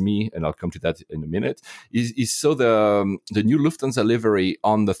Haneda as me, and I'll come to that in a minute. He saw the new Lufthansa livery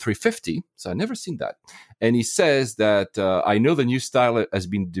on the 350, so I've never seen that. And he says that I know the new style has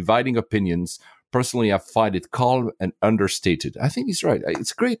been dividing opinions. Personally, I find it calm and understated. I think he's right.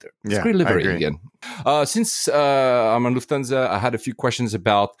 It's great. It's great livery again. Since I'm on Lufthansa, I had a few questions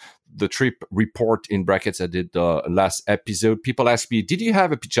about the trip report in brackets I did last episode. People asked me, did you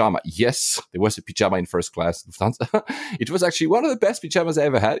have a pajama? Yes, there was a pajama in first class Lufthansa. It was actually one of the best pajamas I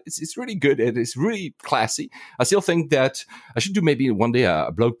ever had. It's really good. It's really classy. I still think that I should do maybe one day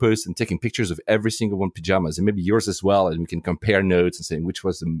a blog post and taking pictures of every single one pajamas, and maybe yours as well, and we can compare notes and saying which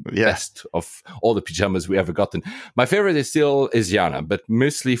was the best of all the pajamas we ever gotten. My favorite is still Asiana, but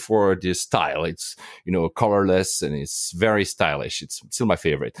mostly for the style. It's colorless and it's very stylish. It's still my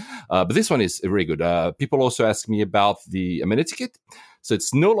favorite. But this one is really good. People also ask me about the amenity kit. So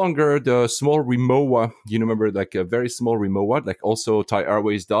it's no longer the small Rimowa. You remember, like a very small Rimowa, like also Thai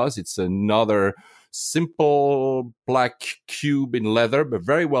Airways does. It's another simple black cube in leather, but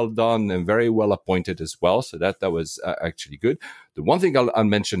very well done and very well appointed as well. So that was actually good. The one thing I'll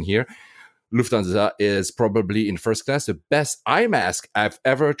mention here, Lufthansa is probably in first class the best eye mask I've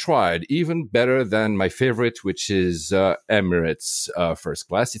ever tried, even better than my favorite, which is Emirates first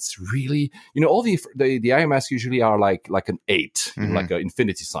class. It's really, all the eye masks usually are like an 8, like an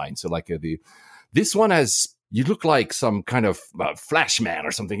infinity sign. So like this one has, you look like some kind of Flash man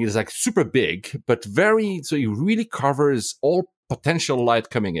or something. It's like super big, but so it really covers all potential light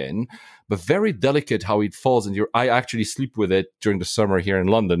coming in, but very delicate how it falls in your eye. I actually sleep with it during the summer here in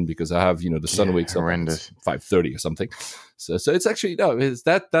London because I have, the sun wakes up at 5:30 or something. So it's actually, it's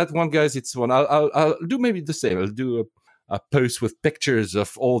that one, guys. It's one. I'll do maybe the same. I'll do a post with pictures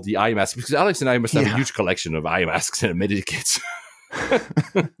of all the eye masks, because Alex and I must have a huge collection of eye masks and amenity kits.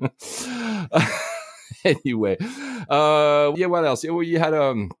 Anyway, what else? You had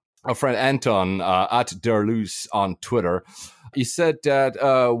a friend, Anton, at Derloos on Twitter. He said that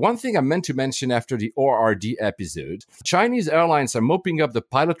one thing I meant to mention after the ORD episode, Chinese airlines are mopping up the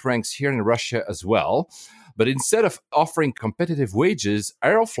pilot ranks here in Russia as well. But instead of offering competitive wages,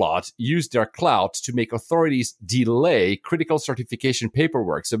 Aeroflot used their clout to make authorities delay critical certification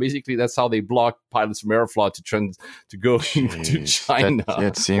paperwork. So basically, that's how they block pilots from Aeroflot to go to China.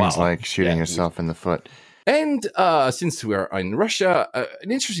 It seems like shooting yourself in the foot. And since we're in Russia,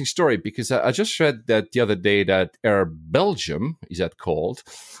 an interesting story, because I just read that the other day that Air Belgium, is that called?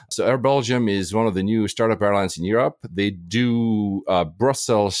 So Air Belgium is one of the new startup airlines in Europe. They do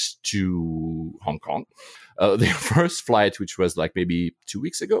Brussels to Hong Kong. Their first flight, which was like maybe 2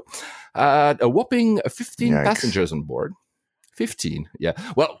 weeks ago, had a whopping 15 passengers on board. 15, yeah.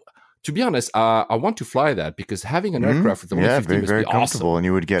 Well, to be honest, I want to fly that, because having an aircraft with only 15 must very be comfortable, awesome. And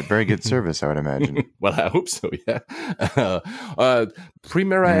you would get very good service, I would imagine. Well, I hope so. Yeah.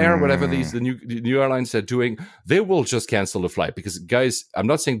 Primera Air, whatever the new airlines are doing, they will just cancel the flight, because, guys, I'm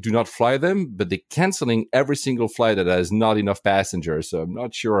not saying do not fly them, but they're canceling every single flight that has not enough passengers. So I'm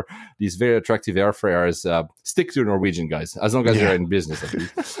not sure these very attractive airfares stick to Norwegian, guys, as long as they're in business, at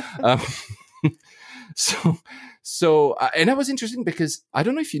least. So, and that was interesting, because I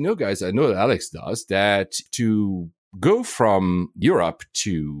don't know if you know, guys, I know that Alex does, that to go from Europe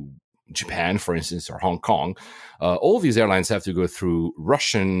to Japan, for instance, or Hong Kong, all these airlines have to go through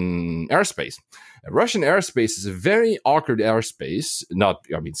Russian airspace. Russian airspace is a very awkward airspace.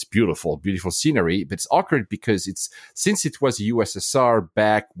 It's beautiful, beautiful scenery, but it's awkward because since it was USSR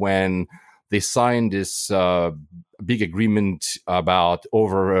back when they signed this big agreement about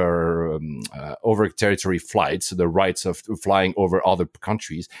over territory flights, so the rights of flying over other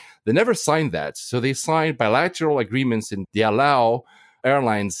countries. They never signed that. So they signed bilateral agreements, and they allow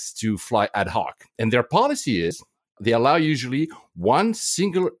airlines to fly ad hoc. And their policy is they allow usually one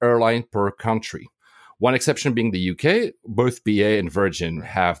single airline per country. One exception being the UK. Both BA and Virgin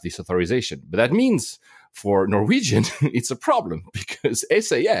have this authorization. But that means for Norwegian, it's a problem, because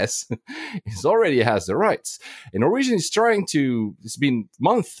SAS already has the rights. And Norwegian is it's been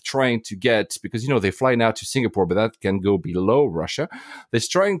months trying to get, because, they fly now to Singapore, but that can go below Russia. They're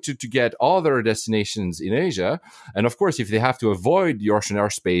trying to get other destinations in Asia. And of course, if they have to avoid the Russian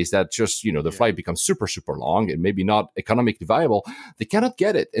airspace, that just, the flight becomes super, super long and maybe not economically viable. They cannot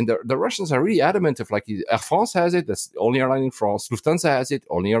get it. And the Russians are really adamant of, like, Air France has it, that's the only airline in France. Lufthansa has it,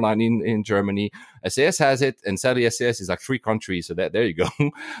 only airline in Germany. SAS has it, and sadly SAS is like 3 countries, so there you go.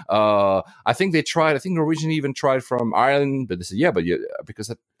 I think Norwegian even tried from Ireland, but they said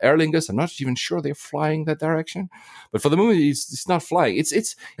because at Aer Lingus, I'm not even sure they're flying that direction, but for the moment it's not flying. It's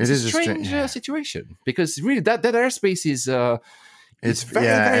a strange situation, because really that airspace is it's very,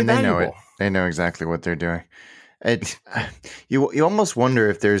 very and valuable. They know it. They know exactly what they're doing. You almost wonder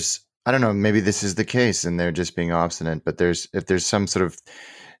if there's, I don't know, maybe this is the case and they're just being obstinate, but if there's some sort of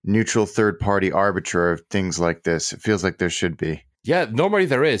neutral third-party arbiter of things like this. It feels like there should be. Yeah, normally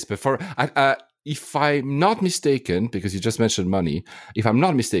there is. But if I'm not mistaken, because you just mentioned money, if I'm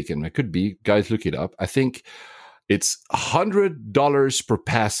not mistaken, it could be, guys, look it up. I think it's $100 per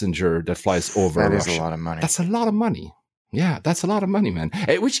passenger that flies over Russia. That is a lot of money. That's a lot of money. Yeah, that's a lot of money, man.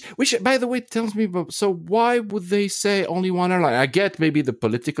 Which, by the way, tells me, so why would they say only one airline? I get maybe the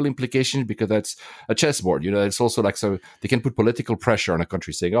political implication, because that's a chessboard. It's also like, so they can put political pressure on a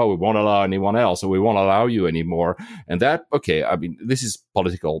country saying, oh, we won't allow anyone else, or we won't allow you anymore. And that, okay, this is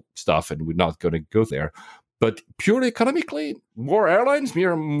political stuff, and we're not going to go there. But purely economically, more airlines,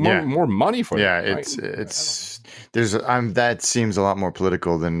 more money for them. Yeah, right? that seems a lot more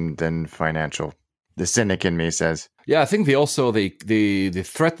political than financial. The cynic in me says. Yeah, I think they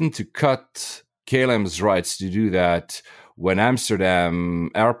threatened to cut KLM's rights to do that when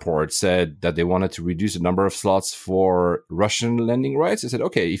Amsterdam Airport said that they wanted to reduce the number of slots for Russian landing rights. They said,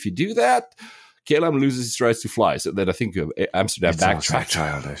 okay, if you do that, KLM loses its rights to fly. So then I think Amsterdam backtracked.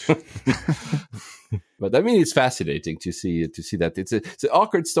 Childish. But I mean, it's fascinating to see that. It's an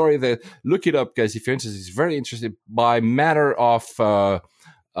awkward story. That look it up, guys, if you're interested. It's very interesting. By matter of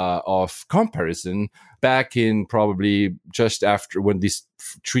comparison, back in probably just after when this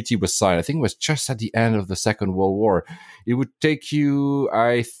treaty was signed, I think it was just at the end of the Second World War, it would take you,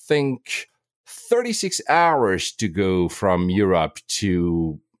 I think, 36 hours to go from Europe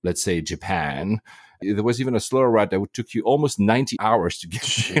to, let's say, Japan. There was even a slower route that would took you almost 90 hours to get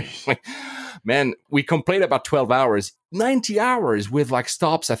there. Man, we complained about 12 hours. 90 hours with like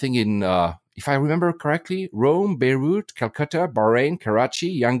stops, I think, in, if I remember correctly, Rome, Beirut, Calcutta, Bahrain,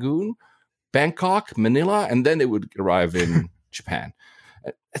 Karachi, Yangon, Bangkok, Manila, and then they would arrive in Japan.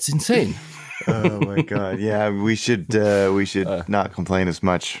 It's insane. Oh my God. Yeah, we should not complain as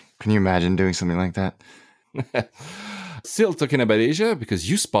much. Can you imagine doing something like that? Still talking about Asia, because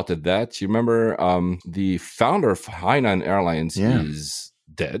you spotted that. You remember the founder of Hainan Airlines is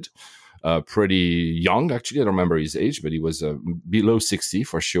dead. Pretty young, actually. I don't remember his age, but he was below 60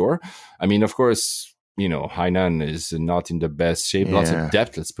 for sure. I mean, of course, Hainan is not in the best shape. Lots of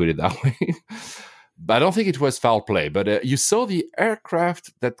debt, let's put it that way. But I don't think it was foul play. But you saw the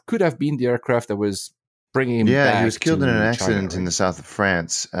aircraft that could have been the aircraft that was bringing him back. Yeah, he was killed in an accident China, right? in the south of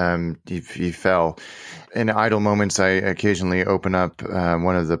France. He fell. In idle moments, I occasionally open up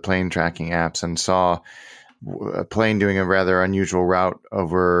one of the plane tracking apps and saw a plane doing a rather unusual route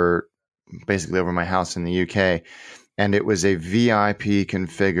basically over my house in the UK. And it was a VIP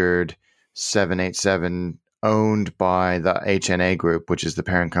configured 787 owned by the HNA Group, which is the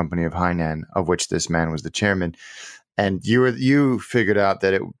parent company of Hainan, of which this man was the chairman. And you figured out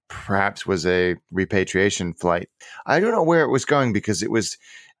that it perhaps was a repatriation flight. I don't know where it was going, because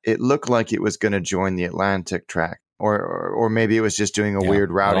it looked like it was going to join the Atlantic track, or maybe it was just doing a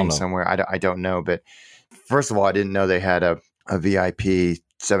weird routing somewhere. I don't know. But first of all, I didn't know they had a VIP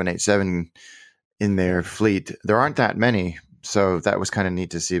 787 in their fleet. There aren't that many. So that was kind of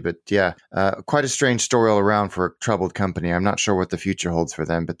neat to see. But yeah, quite a strange story all around for a troubled company. I'm not sure what the future holds for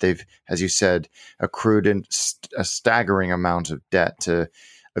them, but they've, as you said, accrued a staggering amount of debt to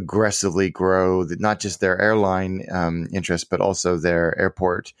aggressively grow not just their airline interest, but also their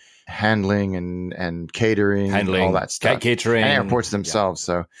airport handling and catering, all that stuff. Catering. And airports themselves.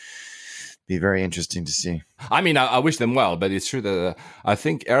 So be very interesting to see. I mean, I wish them well, but it's true that I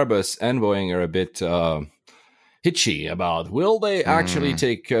think Airbus and Boeing are a bit hitchy about will they actually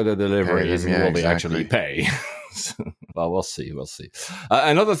take the deliveries and will they actually pay. Well, we'll see.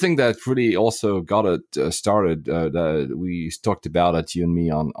 Another thing that really also got it started, that we talked about it, you and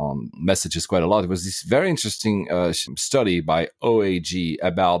me, on messages quite a lot, was this very interesting study by OAG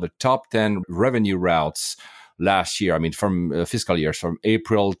about the top 10 revenue routes last year. I mean, from fiscal years from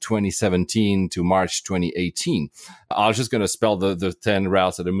April 2017 to March 2018. I was just going to spell the 10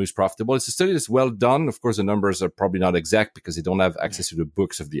 routes that are most profitable. It's a study that's well done. Of course, the numbers are probably not exact because they don't have access to the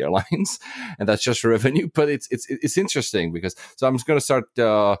books of the airlines, and that's just revenue. But it's interesting because, so I'm just going to start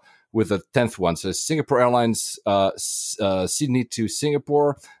with the 10th one. So Singapore Airlines, Sydney to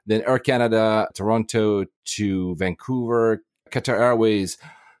Singapore, then Air Canada, Toronto to Vancouver, Qatar Airways,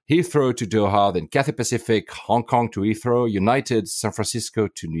 Heathrow to Doha, then Cathay Pacific, Hong Kong to Heathrow, United, San Francisco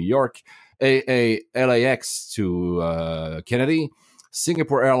to New York, LAX to Kennedy,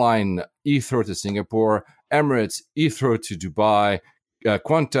 Singapore Airline, Heathrow to Singapore, Emirates, Heathrow to Dubai,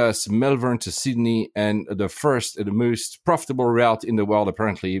 Qantas, Melbourne to Sydney, and the first and the most profitable route in the world,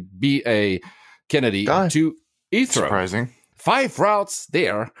 apparently, BA Kennedy to Heathrow. Surprising. 5 routes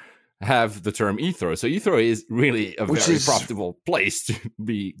there have the term Heathrow. So Heathrow is really a very profitable place to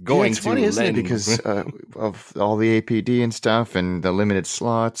be going to. It's funny, isn't it? Because of all the APD and stuff and the limited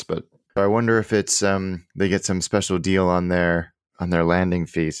slots. But I wonder if it's they get some special deal on their landing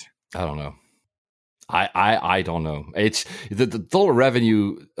fees. I don't know. I don't know. It's the total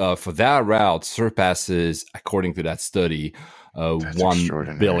revenue for that route surpasses, according to that study, That's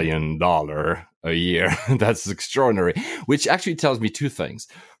 $1 billion a year. That's extraordinary, which actually tells me two things.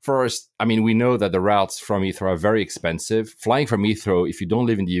 First, I mean, we know that the routes from Heathrow are very expensive. Flying from Heathrow, if you don't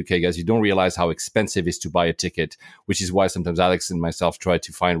live in the UK, guys, you don't realize how expensive it is to buy a ticket, which is why sometimes Alex and myself try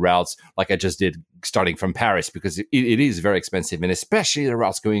to find routes like I just did starting from Paris, because it is very expensive. And especially the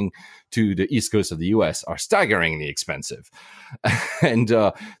routes going to the East Coast of the US are staggeringly expensive. And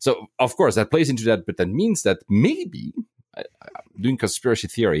so, of course, that plays into that. But that means that maybe, I'm doing conspiracy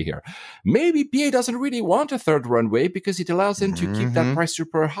theory here, maybe BA doesn't really want a third runway because it allows them to keep that price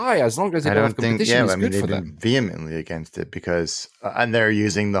super high as long as they don't have competition. It's good for them. They've been vehemently against it because, and they're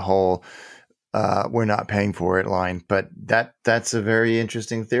using the whole we're not paying for it line. But that's a very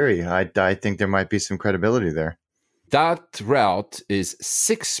interesting theory. I think there might be some credibility there. That route is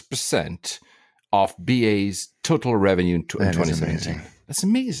 6% of BA's total revenue in 2017. That's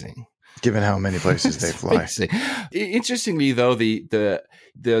amazing. Given how many places they fly. Interestingly, though, the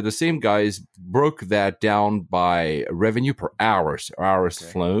same guys broke that down by revenue per hours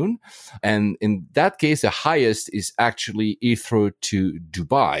flown. And in that case, the highest is actually Heathrow to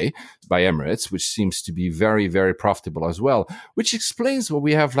Dubai by Emirates, which seems to be very, very profitable as well, which explains why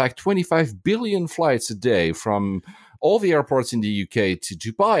we have like 25 billion flights a day from all the airports in the UK to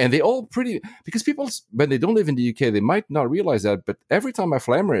Dubai. And they all because people, when they don't live in the UK, they might not realize that. But every time I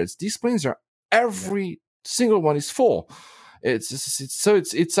fly Emirates, these planes every single one is full.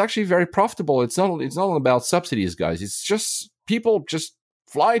 It's actually very profitable. It's not about subsidies, guys. It's just people just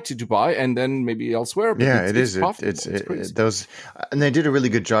fly to Dubai and then maybe elsewhere. But yeah, it's those, and they did a really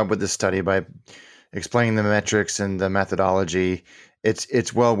good job with this study by explaining the metrics and the methodology.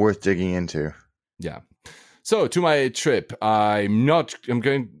 It's well worth digging into. Yeah. So to my trip, I'm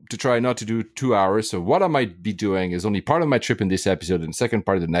going to try not to do 2 hours. So what I might be doing is only part of my trip in this episode and second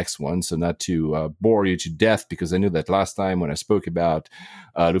part of the next one. So not to bore you to death, because I knew that last time when I spoke about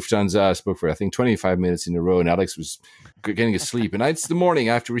Lufthansa, I spoke for, I think, 25 minutes in a row and Alex was getting asleep. And it's the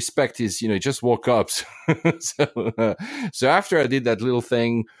morning. I have to respect his, he just woke up. So after I did that little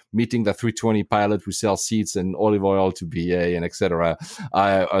thing, meeting the 320 pilot who sells seats and olive oil to BA and etc.,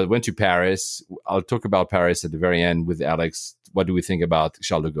 I went to Paris. I'll talk about Paris at the very end with Alex. What do we think about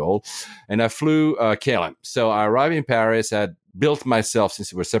Charles de Gaulle? And I flew KLM. So I arrived in Paris. I had built myself,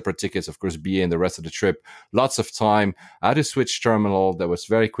 since it were separate tickets, of course, BA and the rest of the trip, lots of time. I had to switch terminal. That was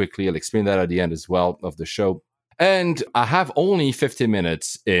very quickly. I'll explain that at the end as well of the show. And I have only 50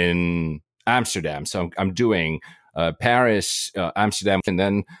 minutes in Amsterdam. So I'm doing Paris, Amsterdam, and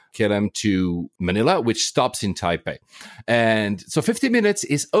then KLM to Manila, which stops in Taipei. And so 50 minutes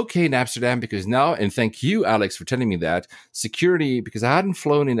is okay in Amsterdam because now, and thank you, Alex, for telling me that, security, because I hadn't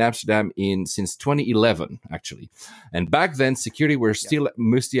flown in Amsterdam since 2011, actually. And back then, security were still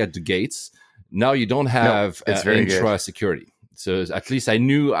mostly at the gates. Now you don't have intra security. So at least I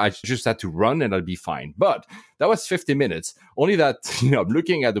knew I just had to run and I'd be fine. But that was 50 minutes. Only that, I'm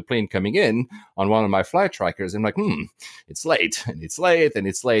looking at the plane coming in on one of my flight trackers. And I'm like, it's late and it's late and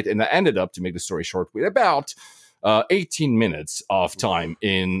it's late. And I ended up, to make the story short, with about 18 minutes of time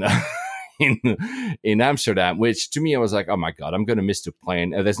in Amsterdam, which to me, I was like, oh my God, I'm going to miss the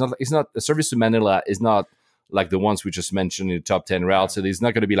plane. It's not a service to Manila is not like the ones we just mentioned in the top 10 routes. So it's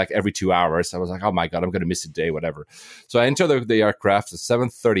not going to be like every 2 hours. I was like, oh my God, I'm going to miss a day, whatever. So I entered the aircraft at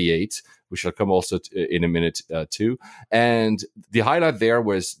 7:38, which I'll come also in a minute too. And the highlight there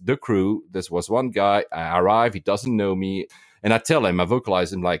was the crew. There was one guy, I arrive, he doesn't know me. And I tell him, I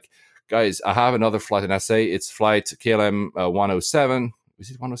vocalize him like, guys, I have another flight. And I say, it's flight KLM 107.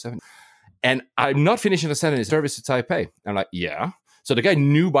 Is it 107? And I'm not finishing the sentence, service to Taipei. I'm like, yeah. So the guy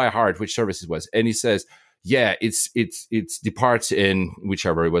knew by heart which service it was. And he says, yeah, it's departs in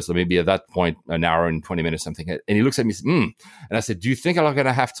whichever it was, maybe at that point, an hour and 20 minutes, something. And he looks at me and says, And I said, do you think I'm going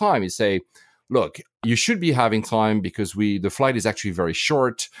to have time? He say, look, you should be having time because the flight is actually very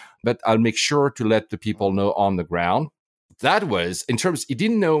short, but I'll make sure to let the people know on the ground. That was, in terms, he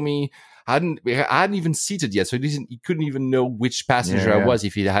didn't know me. I hadn't even seated yet, so he couldn't even know which passenger I was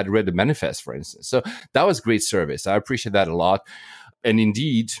if he had read the manifest, for instance. So that was great service. I appreciate that a lot. And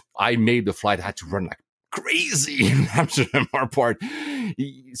indeed, I made the flight. I had to run like crazy in Amsterdam airport.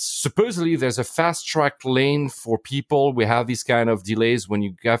 Supposedly, there's a fast track lane for people. We have these kind of delays when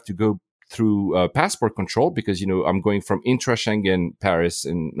you have to go through passport control because, I'm going from intra-Schengen, Paris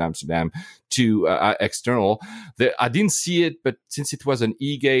and Amsterdam to external. I didn't see it, but since it was an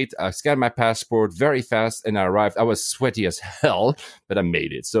e-gate, I scanned my passport very fast and I arrived. I was sweaty as hell, but I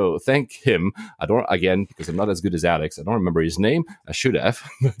made it. So thank him. Because I'm not as good as Alex, I don't remember his name. I should have,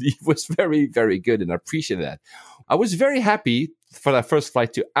 but he was very, very good and I appreciate that. I was very happy for that first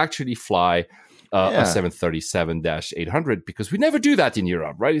flight to actually fly a 737-800 because we never do that in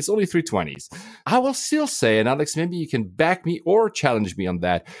Europe, right? It's only 320s. I will still say, and Alex, maybe you can back me or challenge me on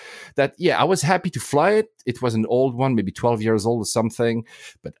that I was happy to fly it. It was an old one, maybe 12 years old or something,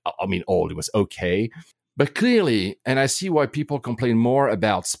 but I mean, old, it was okay. But clearly, and I see why people complain more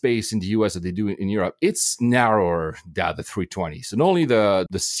about space in the US than they do in Europe, it's narrower than the 320s. And only the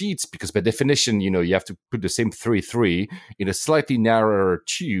seats, because by definition, you have to put the same 3.3 in a slightly narrower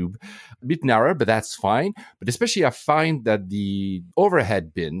tube, a bit narrower, but that's fine. But especially I find that the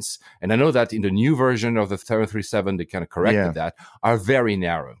overhead bins, and I know that in the new version of the 737, they kind of corrected that, are very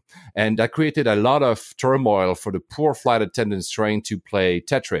narrow. And that created a lot of turmoil for the poor flight attendants trying to play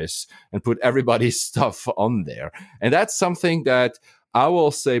Tetris and put everybody's stuff on there. And that's something that I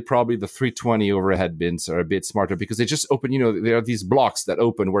will say probably the 320 overhead bins are a bit smarter because they just open, there are these blocks that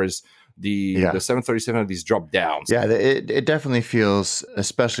open, whereas the 737 have these drop downs. Yeah, it definitely feels,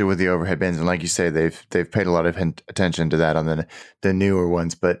 especially with the overhead bins, and like you say, they've paid a lot of attention to that on the newer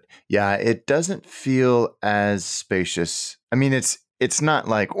ones. But yeah, it doesn't feel as spacious. I mean, it's not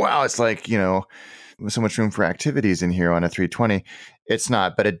like, wow, it's like, so much room for activities in here on a 320. It's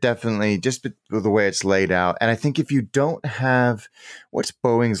not, but it definitely, just with the way it's laid out. And I think if you don't have, what's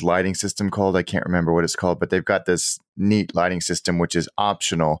Boeing's lighting system called? I can't remember what it's called, but they've got this neat lighting system, which is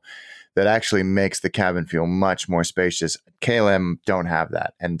optional, that actually makes the cabin feel much more spacious. KLM don't have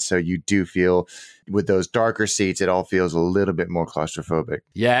that. And so you do feel, with those darker seats, it all feels a little bit more claustrophobic.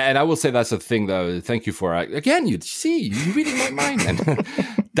 Yeah, and I will say that's the thing, though. Thank you for, again, you're reading my mind. And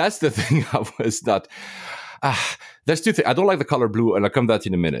that's the thing I was not... there's two things. I don't like the color blue, and I'll come to that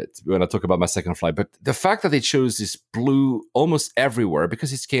in a minute when I talk about my second flight. But the fact that they chose this blue almost everywhere,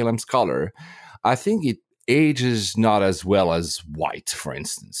 because it's KLM's color, I think it ages not as well as white, for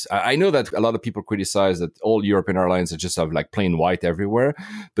instance. I know that a lot of people criticize that all European airlines just have like plain white everywhere,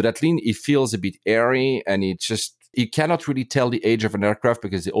 but at least it feels a bit airy, and you cannot really tell the age of an aircraft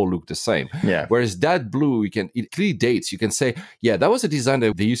because they all look the same. Yeah. Whereas that blue, it clearly dates. You can say, yeah, that was a design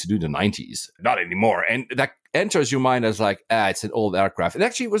that they used to do in the 90s. Not anymore. And that enters your mind as like, it's an old aircraft. And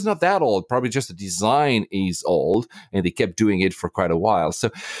actually, it was not that old. Probably just the design is old, and they kept doing it for quite a while. So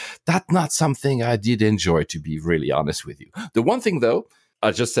that's not something I did enjoy, to be really honest with you. The one thing, though,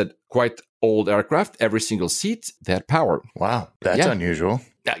 I just said, quite old aircraft, every single seat, they had power. Wow, that's unusual.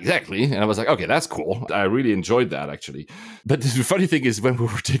 Yeah, exactly. And I was like, okay, that's cool. I really enjoyed that, actually. But the funny thing is, when we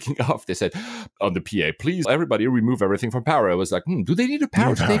were taking off, they said on the PA, please, everybody remove everything from power. I was like, do they need a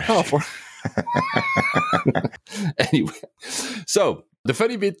power to take off? Anyway, so the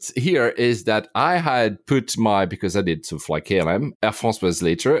funny bit here is that I had put because I did to fly KLM, Air France was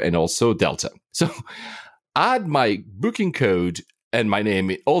later, and also Delta. So I had my booking code and my name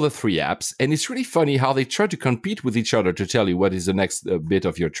in all the three apps. And it's really funny how they try to compete with each other to tell you what is the next bit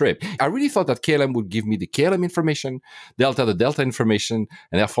of your trip. I really thought that KLM would give me the KLM information, Delta the Delta information,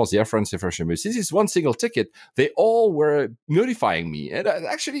 and Air France the Air France information. But since it's one single ticket, they all were notifying me. And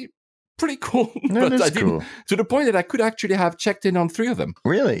actually, pretty cool. No, but I didn't, cool. to the point that I could actually have checked in on three of them.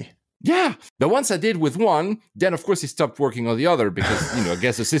 Really? Yeah. The once I did with one, then of course it stopped working on the other because, I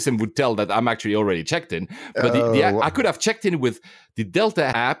guess the system would tell that I'm actually already checked in. But I could have checked in with the Delta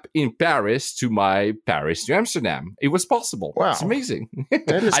app in Paris to my Paris to Amsterdam. It was possible. Wow. It's amazing.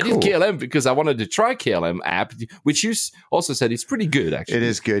 That is I cool. did KLM because I wanted to try KLM app, which you also said it's pretty good, actually. It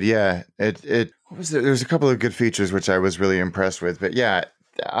is good. Yeah. There's a couple of good features which I was really impressed with. But yeah,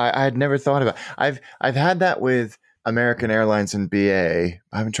 I had never thought about. I've had that with American Airlines and BA.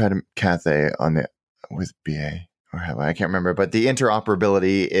 I haven't tried Cathay with BA, or have I? I can't remember. But the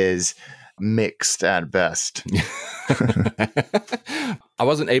interoperability is mixed at best. I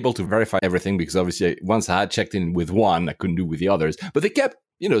wasn't able to verify everything because obviously once I had checked in with one, I couldn't do with the others. But they kept,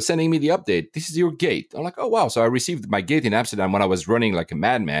 sending me the update. This is your gate. I'm like, oh, wow. So I received my gate in Amsterdam when I was running like a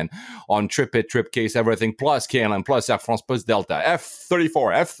madman on TripIt, TripCase, everything, plus KLM, plus Air France, plus Delta,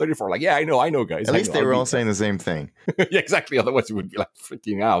 F34. Like, yeah, I know, guys. At least they were all saying the same thing. Yeah, exactly. Otherwise, you would be like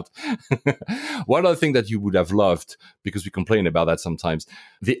freaking out. One other thing that you would have loved, because we complain about that sometimes,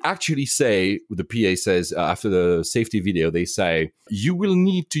 they actually say, the PA says, after the safety video, they say, you will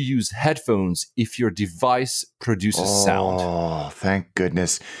need to use headphones if your device produces sound. Oh, thank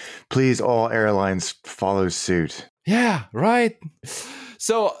goodness. Please, all airlines follow suit. Yeah, right.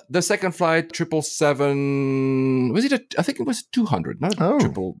 So the second flight, 777, I think it was 200, not a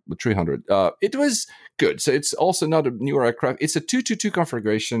 300. It was good. So it's also not a newer aircraft. It's a 222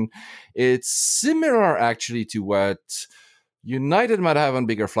 configuration. It's similar actually to what United might have on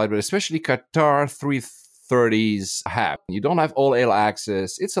bigger flight, but especially Qatar 330s have. You don't have all aisle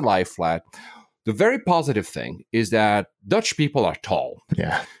access. It's a lie flat. The very positive thing is that Dutch people are tall.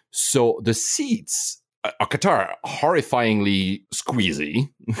 Yeah. So the seats, Qatar, horrifyingly squeezy.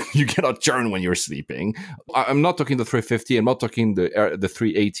 You cannot turn when you're sleeping. I'm not talking the 350. I'm not talking the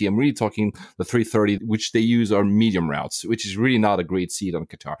 380. I'm really talking the 330, which they use are medium routes, which is really not a great seat on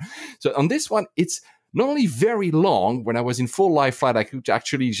Qatar. So on this one, it's not only very long. When I was in full lie flight, I could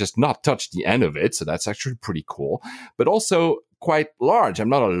actually just not touch the end of it. So that's actually pretty cool. But also quite large. I'm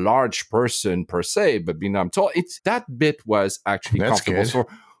not a large person per se, but I'm tall. That bit was actually comfortable.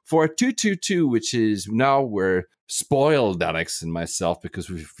 For a 222, which is now we're spoiled, Alex and myself, because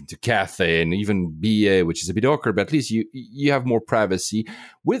we've been to Cathay and even BA, which is a bit awkward, but at least you have more privacy.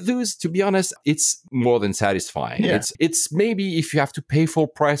 With those, to be honest, it's more than satisfying. Yeah. It's maybe if you have to pay full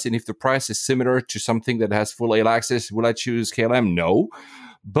price and if the price is similar to something that has full AL access, will I choose KLM? No.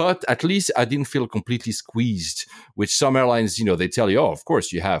 But at least I didn't feel completely squeezed, which some airlines, they tell you, oh, of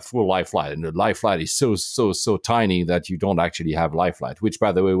course you have full lie flight. And the lie flight is so tiny that you don't actually have lie flight, which,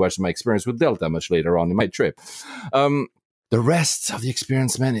 by the way, was my experience with Delta much later on in my trip. The rest of the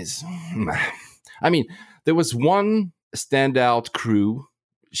experience, man, is... there was one standout crew.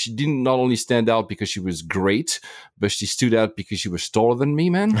 She didn't not only stand out because she was great, but she stood out because she was taller than me,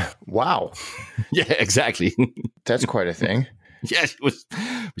 man. Wow. Yeah, exactly. That's quite a thing. Yeah,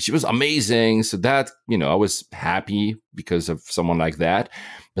 she was amazing. So that, I was happy because of someone like that.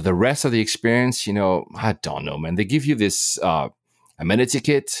 But the rest of the experience, I don't know, man. They give you this amenity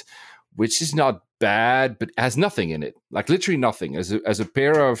kit, which is not bad, but has nothing in it. Like literally nothing. As a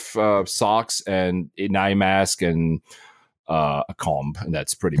pair of socks and an eye mask and a comb, and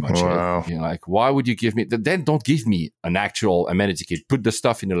that's pretty much it. Why would you give me then don't give me an actual amenity kit. Put the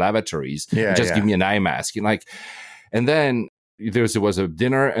stuff in the lavatories. Just give me an eye mask. And then there was a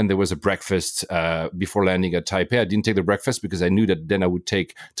dinner and there was a breakfast before landing at Taipei. I didn't take the breakfast because I knew that then I would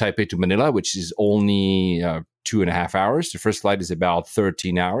take Taipei to Manila, which is only 2.5 hours. The first flight is about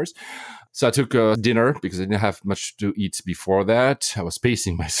 13 hours. So I took dinner because I didn't have much to eat before that. I was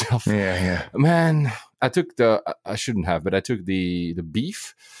pacing myself. Yeah. Man, I took I shouldn't have, but I took the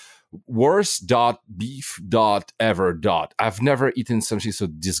beef. Worst.beef.ever. I've never eaten something so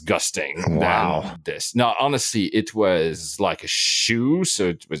disgusting than this. Now, honestly, it was like a shoe, so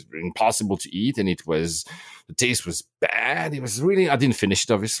it was impossible to eat, and the taste was bad. It was really, I didn't finish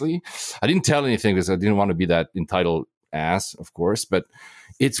it, obviously. I didn't tell anything because I didn't want to be that entitled ass, of course, but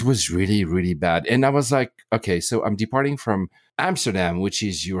it was really, really bad. And I was like, okay, so I'm departing from Amsterdam, which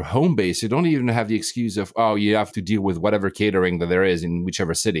is your home base. You don't even have the excuse of, you have to deal with whatever catering that there is in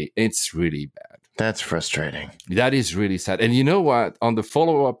whichever city. It's really bad. That's frustrating. That is really sad. And you know what? On the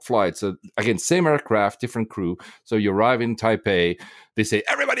follow-up flight, so again, same aircraft, different crew. So you arrive in Taipei, they say,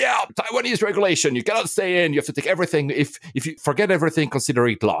 everybody out, Taiwanese regulation, you cannot stay in, you have to take everything. If you forget everything, consider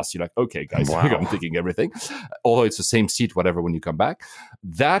it lost. You're like, okay, guys, I'm taking everything. Although it's the same seat, whatever, when you come back.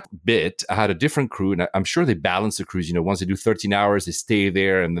 That bit, I had a different crew, and I'm sure they balance the crews. Once they do 13 hours, they stay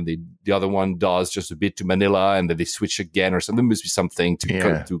there, and then the other one does just a bit to Manila, and then they switch again, or something. There must be something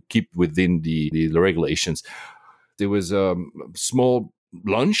to keep within the regulations. There was a small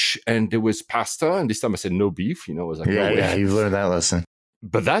lunch, and there was pasta, and this time I said no beef. I was like, you've learned that lesson.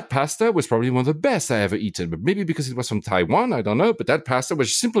 But that pasta was probably one of the best I ever eaten. But maybe because it was from Taiwan, I don't know. But that pasta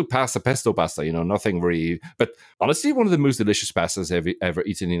was simple pesto pasta, nothing very. But honestly, one of the most delicious pastas I've ever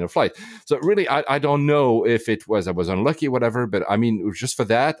eaten in a flight. So really, I don't know if I was unlucky or whatever. But I mean, just for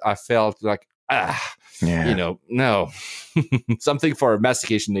that, I felt like, no. Something for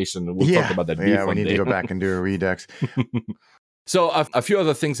Mastication Nation. We'll talk about that beef one we need day. to go back and do a redux. So a few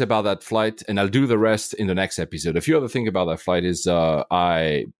other things about that flight, and I'll do the rest in the next episode. A few other things about that flight is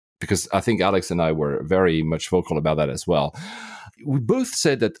because I think Alex and I were very much vocal about that as well. We both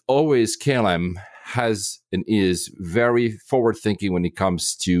said that always KLM has and is very forward-thinking when it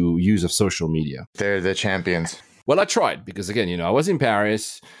comes to use of social media. They're the champions. Well, I tried because, again, I was in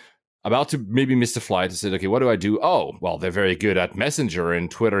Paris, about to maybe miss the flight. I said, okay, what do I do? Oh, well, they're very good at Messenger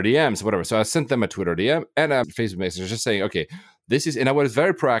and Twitter DMs, whatever. So I sent them a Twitter DM and a Facebook message just saying, okay, and I was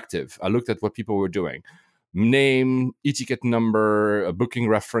very proactive. I looked at what people were doing. Name, e-ticket number, a booking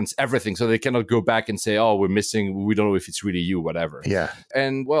reference, everything. So they cannot go back and say, oh, we're missing, we don't know if it's really you, whatever. Yeah.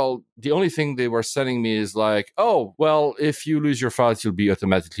 And well, the only thing they were sending me is like, oh, well, if you lose your flight, you'll be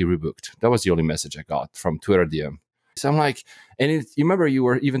automatically rebooked. That was the only message I got from Twitter DM. So I'm like, and you remember you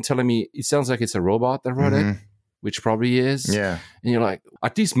were even telling me it sounds like it's a robot that wrote it, which probably is. Yeah. And you're like,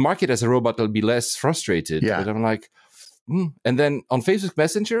 at least mark it as a robot, I'll be less frustrated. Yeah. But I'm like, And then on Facebook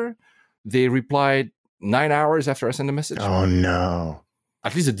Messenger, they replied 9 hours after I sent the message. Oh, no.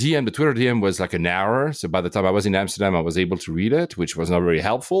 at least the Twitter DM was like an hour. So by the time I was in Amsterdam, I was able to read it, which was not very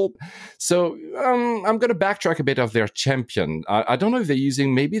helpful. So I'm going to backtrack a bit of their champion. I don't know if they're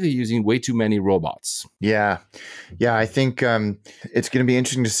using way too many robots. Yeah. I think it's going to be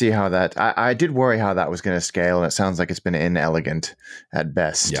interesting to see how that. I did worry how that was going to scale, and it sounds like it's been inelegant at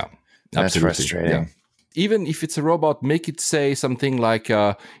best. Yeah, that's absolutely. frustrating. Yeah. Even if it's a robot, make it say something like,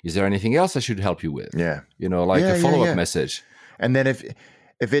 "Is there anything else I should help you with?" Yeah, a follow-up message. And then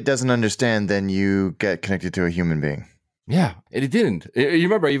if it doesn't understand, then you get connected to a human being. Yeah, and it didn't. You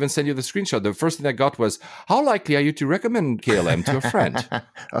remember, I even sent you the screenshot. The first thing I got was, how likely are you to recommend KLM to a friend?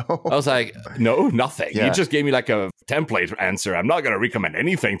 Oh. I was like, no, nothing. Yeah. You just gave me like a template answer. I'm not going to recommend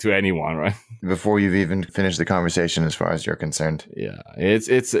anything to anyone, right? Before you've even finished the conversation, as far as you're concerned. Yeah,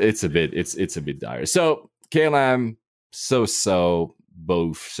 it's a bit dire. So KLM, so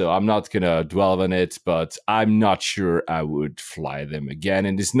both. So I'm not going to dwell on it, but I'm not sure I would fly them again.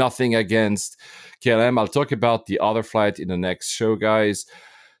 And there's nothing against KLM. I'll talk about the other flight in the next show, guys.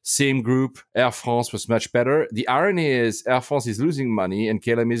 Same group. Air France was much better. The irony is Air France is losing money and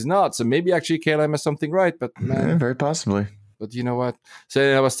KLM is not. So maybe actually KLM has something right, but man. Yeah, very possibly. But you know what?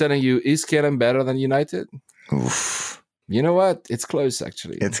 So I was telling you, is KLM better than United? Oof. You know what? It's close,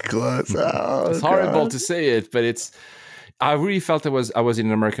 actually. It's close. Oh, it's horrible to say it, but it's... I really felt I was in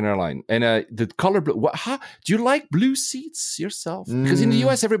an American airline, and the color blue. Do you like blue seats yourself? Because in the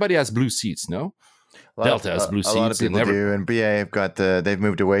US, everybody has blue seats. No, Delta has blue seats. A lot of people do, and BA have got they've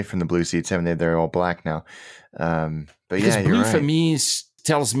moved away from the blue seats, haven't they? They're all black now. But because yeah, blue you're right. for me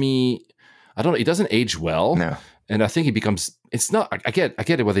tells me, I don't know. It doesn't age well. No. And I think it becomes. It's not. I get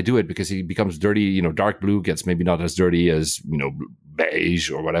it why they do it, because it becomes dirty. Dark blue gets maybe not as dirty as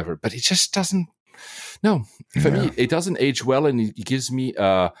beige or whatever, but it just doesn't. No, for me, it doesn't age well, and it gives me,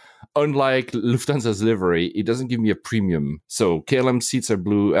 unlike Lufthansa's livery, it doesn't give me a premium. So KLM seats are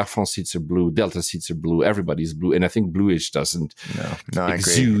blue, Air France seats are blue, Delta seats are blue, everybody's blue, and I think bluish doesn't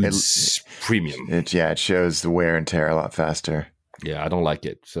exude premium. It shows the wear and tear a lot faster. Yeah, I don't like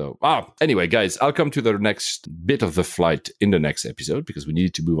it. So, anyway, guys, I'll come to the next bit of the flight in the next episode, because we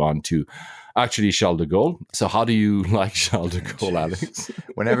need to move on to actually Charles de Gaulle. So how do you like Charles de Gaulle, Alex?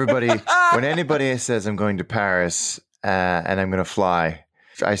 When anybody says I'm going to Paris and I'm going to fly,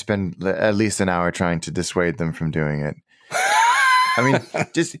 I spend at least an hour trying to dissuade them from doing it. I mean,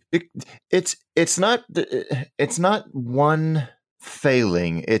 it's not one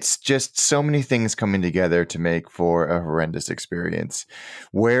failing. It's just so many things coming together to make for a horrendous experience.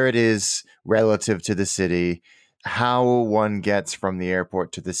 Where it is relative to the city, how one gets from the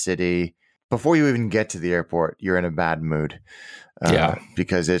airport to the city. Before you even get to the airport, you're in a bad mood.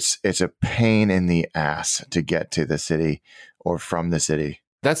 Because it's a pain in the ass to get to the city or from the city.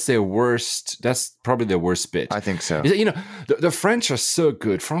 That's their worst. That's probably their worst bit. I think so. The French are so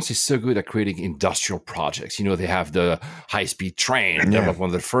good. France is so good at creating industrial projects. They have the high-speed train. They're one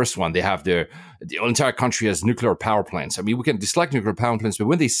of the first one. They have the entire country has nuclear power plants. I mean, we can dislike nuclear power plants, but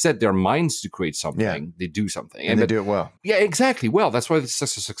when they set their minds to create something, they do something. And they do it well. Yeah, exactly. Well, that's why it's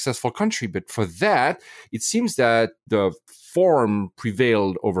such a successful country. But for that, it seems that the form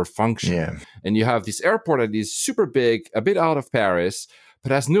prevailed over function. Yeah. And you have this airport that is super big, a bit out of Paris,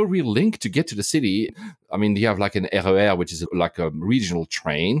 but has no real link to get to the city. I mean, you have like an RER, which is like a regional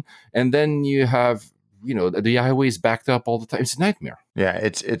train. And then you have, the highways backed up all the time. It's a nightmare. Yeah,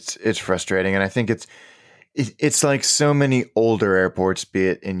 it's frustrating. And I think it's like so many older airports, be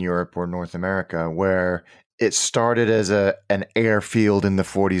it in Europe or North America, where it started as an airfield in the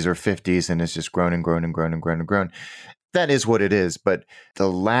 40s or 50s, and it's just grown and grown and grown and grown and grown. That is what it is, but the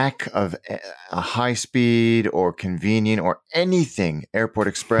lack of a high speed or convenient or anything airport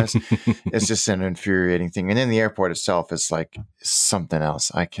express is just an infuriating thing. And then the airport itself is like something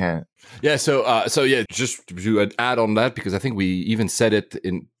else. I can't. Yeah. So just to add on that, because I think we even said it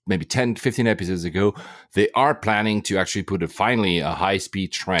in maybe 10, 15 episodes ago, they are planning to actually put finally a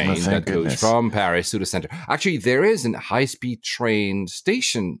high-speed train that goes from Paris to the center. Actually, there is a high-speed train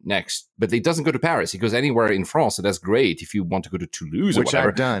station next, but it doesn't go to Paris. It goes anywhere in France, so that's great if you want to go to Toulouse or whatever.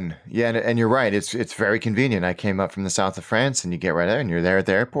 Which I've done. Yeah, and you're right. It's very convenient. I came up from the south of France, and you get right there, and you're there at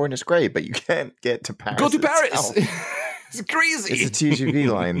the airport, and it's great, but you can't get to Paris. Go to Paris! It's crazy. It's a TGV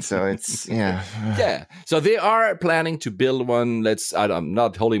line, so it's, yeah. Yeah. So they are planning to build one. I'm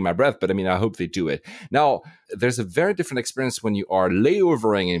not holding my breath, but I mean, I hope they do it. Now, there's a very different experience when you are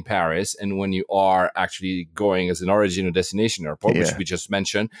layovering in Paris and when you are actually going as an origin or destination airport, which we just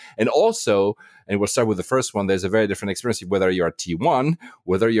mentioned. And also, and we'll start with the first one, there's a very different experience whether you're T1,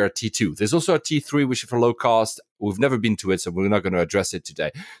 whether you're T2. There's also a T3, which is for low cost. We've never been to it, so we're not going to address it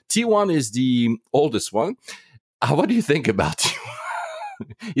today. T1 is the oldest one. What do you think about T1?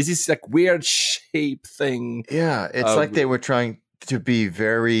 is this like weird shape thing. Yeah, it's like they were trying to be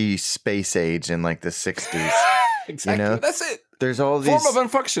very space age in like the 60s. Exactly, that's it. There's all these form of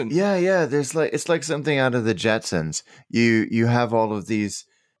unfunction. Yeah. There's like it's like something out of the Jetsons. You have all of these.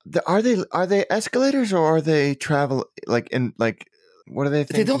 Are they escalators or are they travel like in like? What do they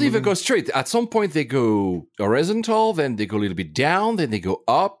think? They don't even go straight. At some point, they go horizontal, then they go a little bit down, then they go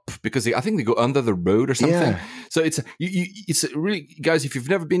up because I think they go under the road or something. Yeah. So it's really, guys, if you've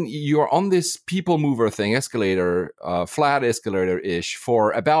never been, you're on this people mover thing, escalator, flat escalator-ish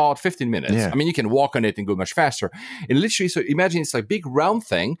for about 15 minutes. Yeah. I mean, you can walk on it and go much faster. And literally, so imagine it's like a big round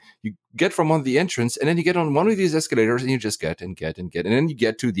thing. You get from one of the entrance and then you get on one of these escalators and you just get. And then you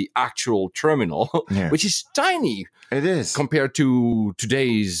get to the actual terminal, which is tiny. It is. Compared to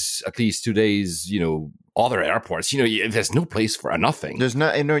today's, other airports, there's no place for nothing. There's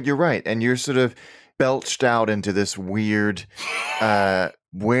not, you're right. And you're sort of belched out into this weird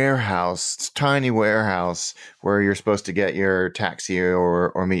warehouse, tiny warehouse where you're supposed to get your taxi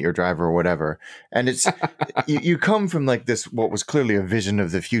or meet your driver or whatever. And it's, you come from like this, what was clearly a vision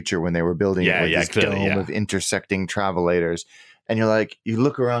of the future when they were building this dome of intersecting travelators. And you're like, you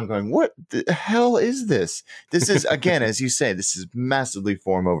look around going, what the hell is this? This is, again, as you say, this is massively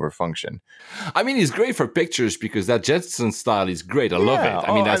form over function. I mean, it's great for pictures because that Jetson style is great. I love it.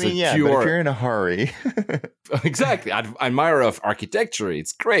 I mean, but if you're in a hurry. Exactly. I admire of architecture.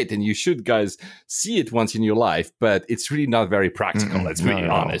 It's great. And you should, guys, see it once in your life. But it's really not very practical. Let's be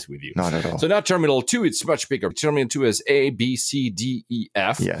honest with you. Not at all. So now Terminal 2, it's much bigger. Terminal 2 has A, B, C, D, E,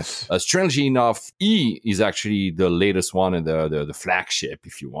 F. Yes. Strangely enough, E is actually the latest one and the flagship,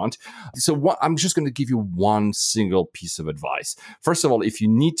 if you want. So I'm just going to give you one single piece of advice. First of all, if you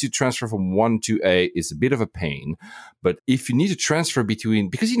need to transfer from 1 to A, it's a bit of a pain. But if you need to transfer between,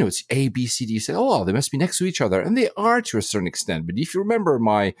 because it's A, B, C, D, you say, oh, they must be next to each other. And they are to a certain extent. But if you remember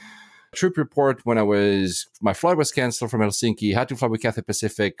my trip report when my flight was canceled from Helsinki, had to fly with Cathay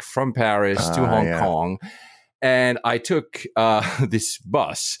Pacific from Paris to Hong Kong. And I took this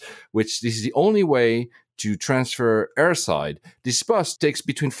bus, which this is the only way to transfer airside. This bus takes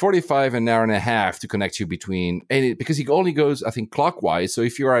between 45 and an hour and a half to connect you because it only goes, I think, clockwise. So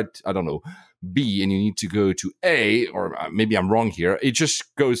if you're at, I don't know, B and you need to go to A, or maybe I'm wrong here, it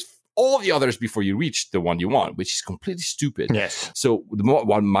just goes all the others before you reach the one you want, which is completely stupid. Yes. So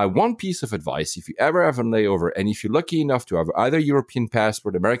my one piece of advice, if you ever have a layover, and if you're lucky enough to have either European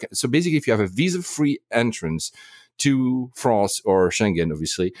passport, American, so basically if you have a visa-free entrance to France or Schengen,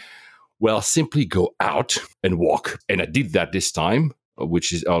 obviously, well, simply go out and walk. And I did that this time,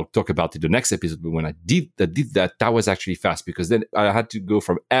 which is, I'll talk about it in the next episode. But when I did that was actually fast because then I had to go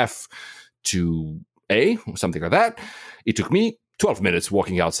from F to A or something like that. It took me 12 minutes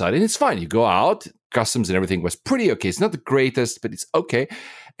walking outside and it's fine. You go out, customs and everything was pretty okay. It's not the greatest, but it's okay.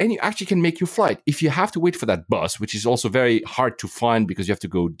 And you actually can make your flight. If you have to wait for that bus, which is also very hard to find because you have to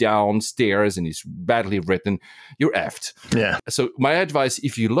go downstairs and it's badly written, you're effed. Yeah. So my advice,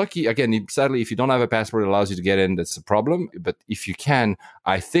 if you're lucky, again, sadly, if you don't have a passport that allows you to get in, that's a problem. But if you can,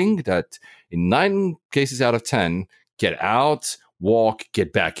 I think that in 9 cases out of 10, get out, walk,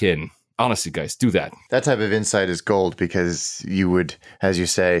 get back in. Honestly, guys, do that. That type of insight is gold because you would, as you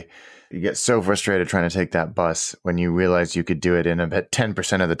say, you get so frustrated trying to take that bus when you realize you could do it in about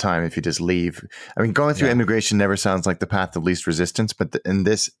 10% of the time if you just leave. I mean, going through immigration never sounds like the path of least resistance, but in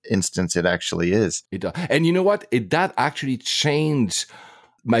this instance, it actually is. It does. And you know what? That actually changed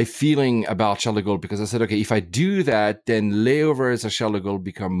my feeling about Charles de Gaulle because I said, okay, if I do that, then layovers at Charles de Gaulle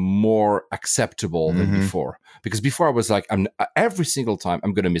become more acceptable than before. Because before I was like, every single time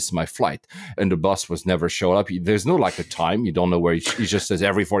I'm going to miss my flight. And the bus was never showing up. There's no like a time. You don't know where he just says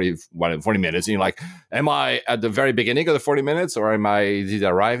every 40 minutes. And you're like, am I at the very beginning of the 40 minutes or did I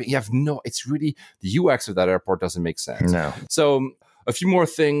arrive? You have it's really, the UX of that airport doesn't make sense. No. So a few more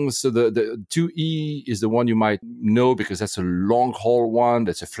things. So the 2E is the one you might know because that's a long haul one.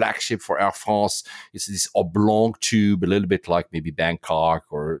 That's a flagship for Air France. It's this oblong tube, a little bit like maybe Bangkok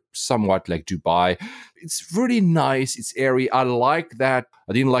or somewhat like Dubai. It's really nice. It's airy. I like that.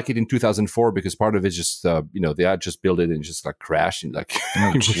 I didn't like it in 2004 because part of it just, they had just built it and just like crashed and like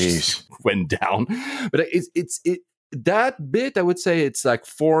jeez, went down. But that bit, I would say it's like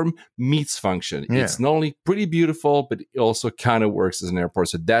form meets function. Yeah. It's not only pretty beautiful, but it also kind of works as an airport.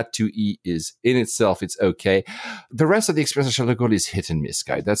 So that 2E is in itself, it's okay. The rest of the experience of Charles de Gaulle is hit and miss,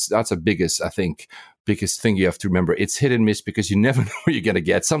 guys. That's the biggest thing you have to remember. It's hit and miss because you never know where you're going to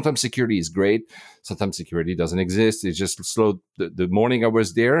get. Sometimes security is great. Sometimes security doesn't exist. It's just slow. The morning I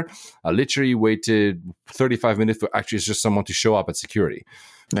was there, I literally waited 35 minutes for actually it's just someone to show up at security.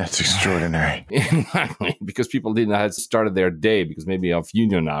 That's extraordinary. Exactly, because people didn't have started their day because maybe of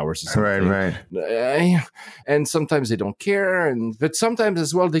union hours or something. Right. And sometimes they don't care, but sometimes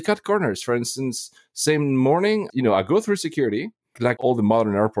as well they cut corners. For instance, same morning, I go through security. Like all the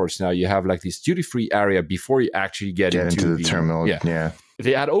modern airports now, you have like this duty-free area before you actually get into the terminal. Yeah.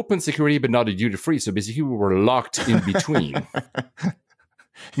 They had open security, but not a duty-free. So basically, we were locked in between.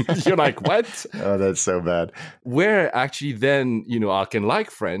 You're like, what? Oh, that's so bad. Where actually then, I can like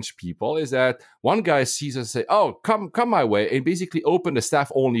French people is that one guy sees us say, oh, come my way, and basically opened the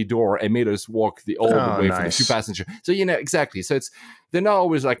staff-only door and made us walk the way for the 2 passengers. So, exactly. So they're not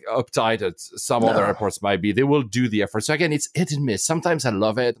always like uptight as some other airports might be. They will do the effort. So again, it's hit and miss. Sometimes I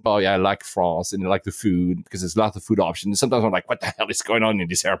love it. Oh yeah, I like France and I like the food because there's lots of food options. Sometimes I'm like, what the hell is going on in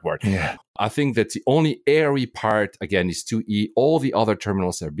this airport? Yeah. I think that the only airy part, again, is 2E. All the other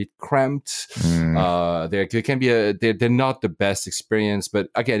terminals are a bit cramped. They can be they're not the best experience, but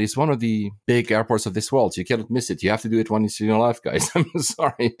again, it's one of the big airports of this world. So you cannot miss it. You have to do it once in your life, guys. I'm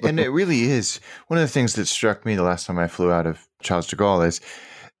sorry. And it really is. One of the things that struck me the last time I flew out of Charles de Gaulle is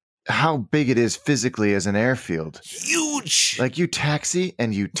how big it is physically as an airfield. Huge. Like you taxi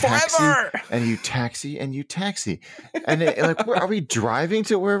and you taxi Forever. and you taxi and you taxi. And are we driving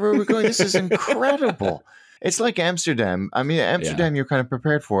to wherever we're going? This is incredible. It's like Amsterdam. I mean, Amsterdam, You're kind of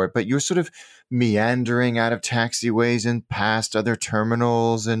prepared for it, but you're sort of meandering out of taxiways and past other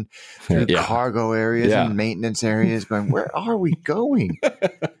terminals and through cargo areas and maintenance areas going, where are we going?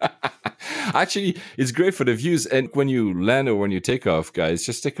 Actually, it's great for the views. And when you land or when you take off, guys,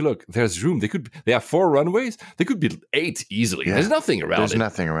 just take a look. There's room. They have 4 runways. They could be 8 easily. Yeah. There's nothing around it. There's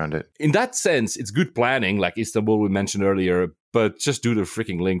nothing around it. In that sense, it's good planning, like Istanbul we mentioned earlier, but just do the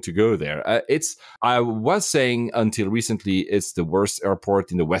freaking link to go there. I was saying until recently, it's the worst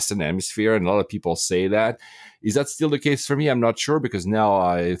airport in the Western Hemisphere, and a lot of people say that. Is that still the case for me? I'm not sure, because now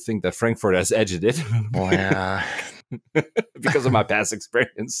I think that Frankfurt has edged it. Well, yeah. Because of my past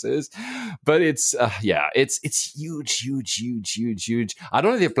experiences. But it's huge. I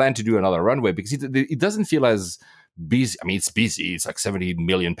don't know if they plan to do another runway, because it doesn't feel as busy. I mean, it's busy. It's like 70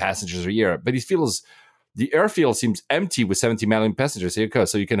 million passengers a year, but it feels... The airfield seems empty with 70 million passengers.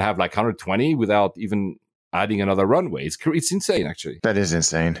 So you can have like 120 without even adding another runway. It's insane, actually. That is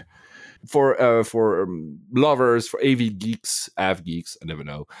insane. For lovers, for AV geeks, I never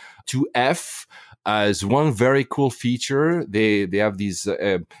know. 2F as one very cool feature. They have these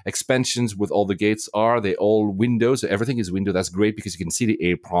expansions with all the gates they all windows. So everything is window. That's great because you can see the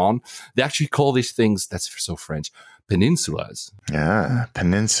apron. They actually call these things, that's so French, peninsulas. Yeah,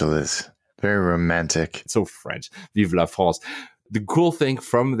 peninsulas. Very romantic. So French. Vive la France. The cool thing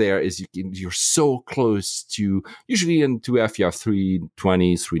from there is you're so close to, usually in 2F you have 320s,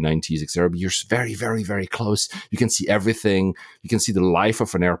 390s, etc. But you're very, very, very close. You can see everything. You can see the life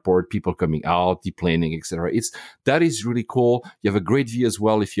of an airport, people coming out, deplaning, etc. That is really cool. You have a great view as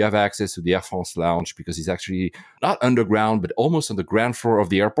well if you have access to the Air France lounge, because it's actually not underground, but almost on the ground floor of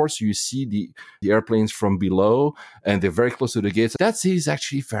the airport. So you see the airplanes from below, and they're very close to the gates. That is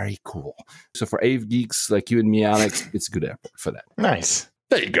actually very cool. So for AV geeks like you and me, Alex, it's a good airport for that. Nice.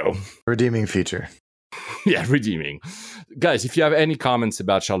 There you go. Redeeming feature. Yeah, redeeming. Guys, if you have any comments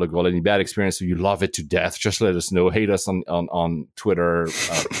about Charles de Gaulle, any bad experience, or you love it to death, just let us know. Hate us on Twitter,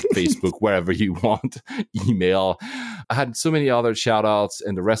 Facebook, wherever you want. Email. I had so many other shout outs,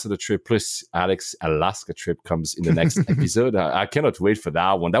 and the rest of the trip, plus Alex Alaska trip, comes in the next episode. I cannot wait for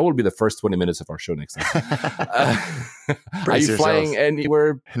that one. That will be the first 20 minutes of our show next time. Are you flying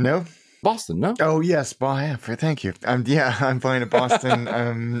anywhere? No. Boston, no? Oh, yes. Well, yeah, thank you. I'm flying to Boston.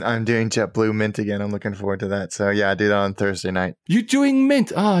 I'm doing JetBlue Mint again. I'm looking forward to that. So, yeah, I do that on Thursday night. You're doing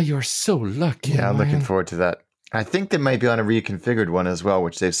Mint? Oh, you're so lucky. Yeah, I'm looking forward to that. I think they might be on a reconfigured one as well,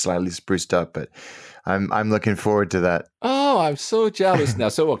 which they've slightly spruced up, but I'm looking forward to that. Oh, I'm so jealous now.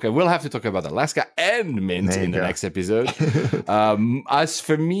 So, okay, we'll have to talk about Alaska and Mint in the next episode. As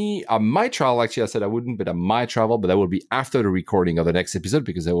for me, I might travel. Actually, I said I wouldn't, but I might travel, but that will be after the recording of the next episode,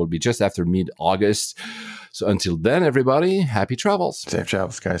 because that will be just after mid-August. So until then, everybody, happy travels. Safe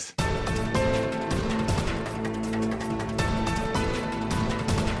travels, guys.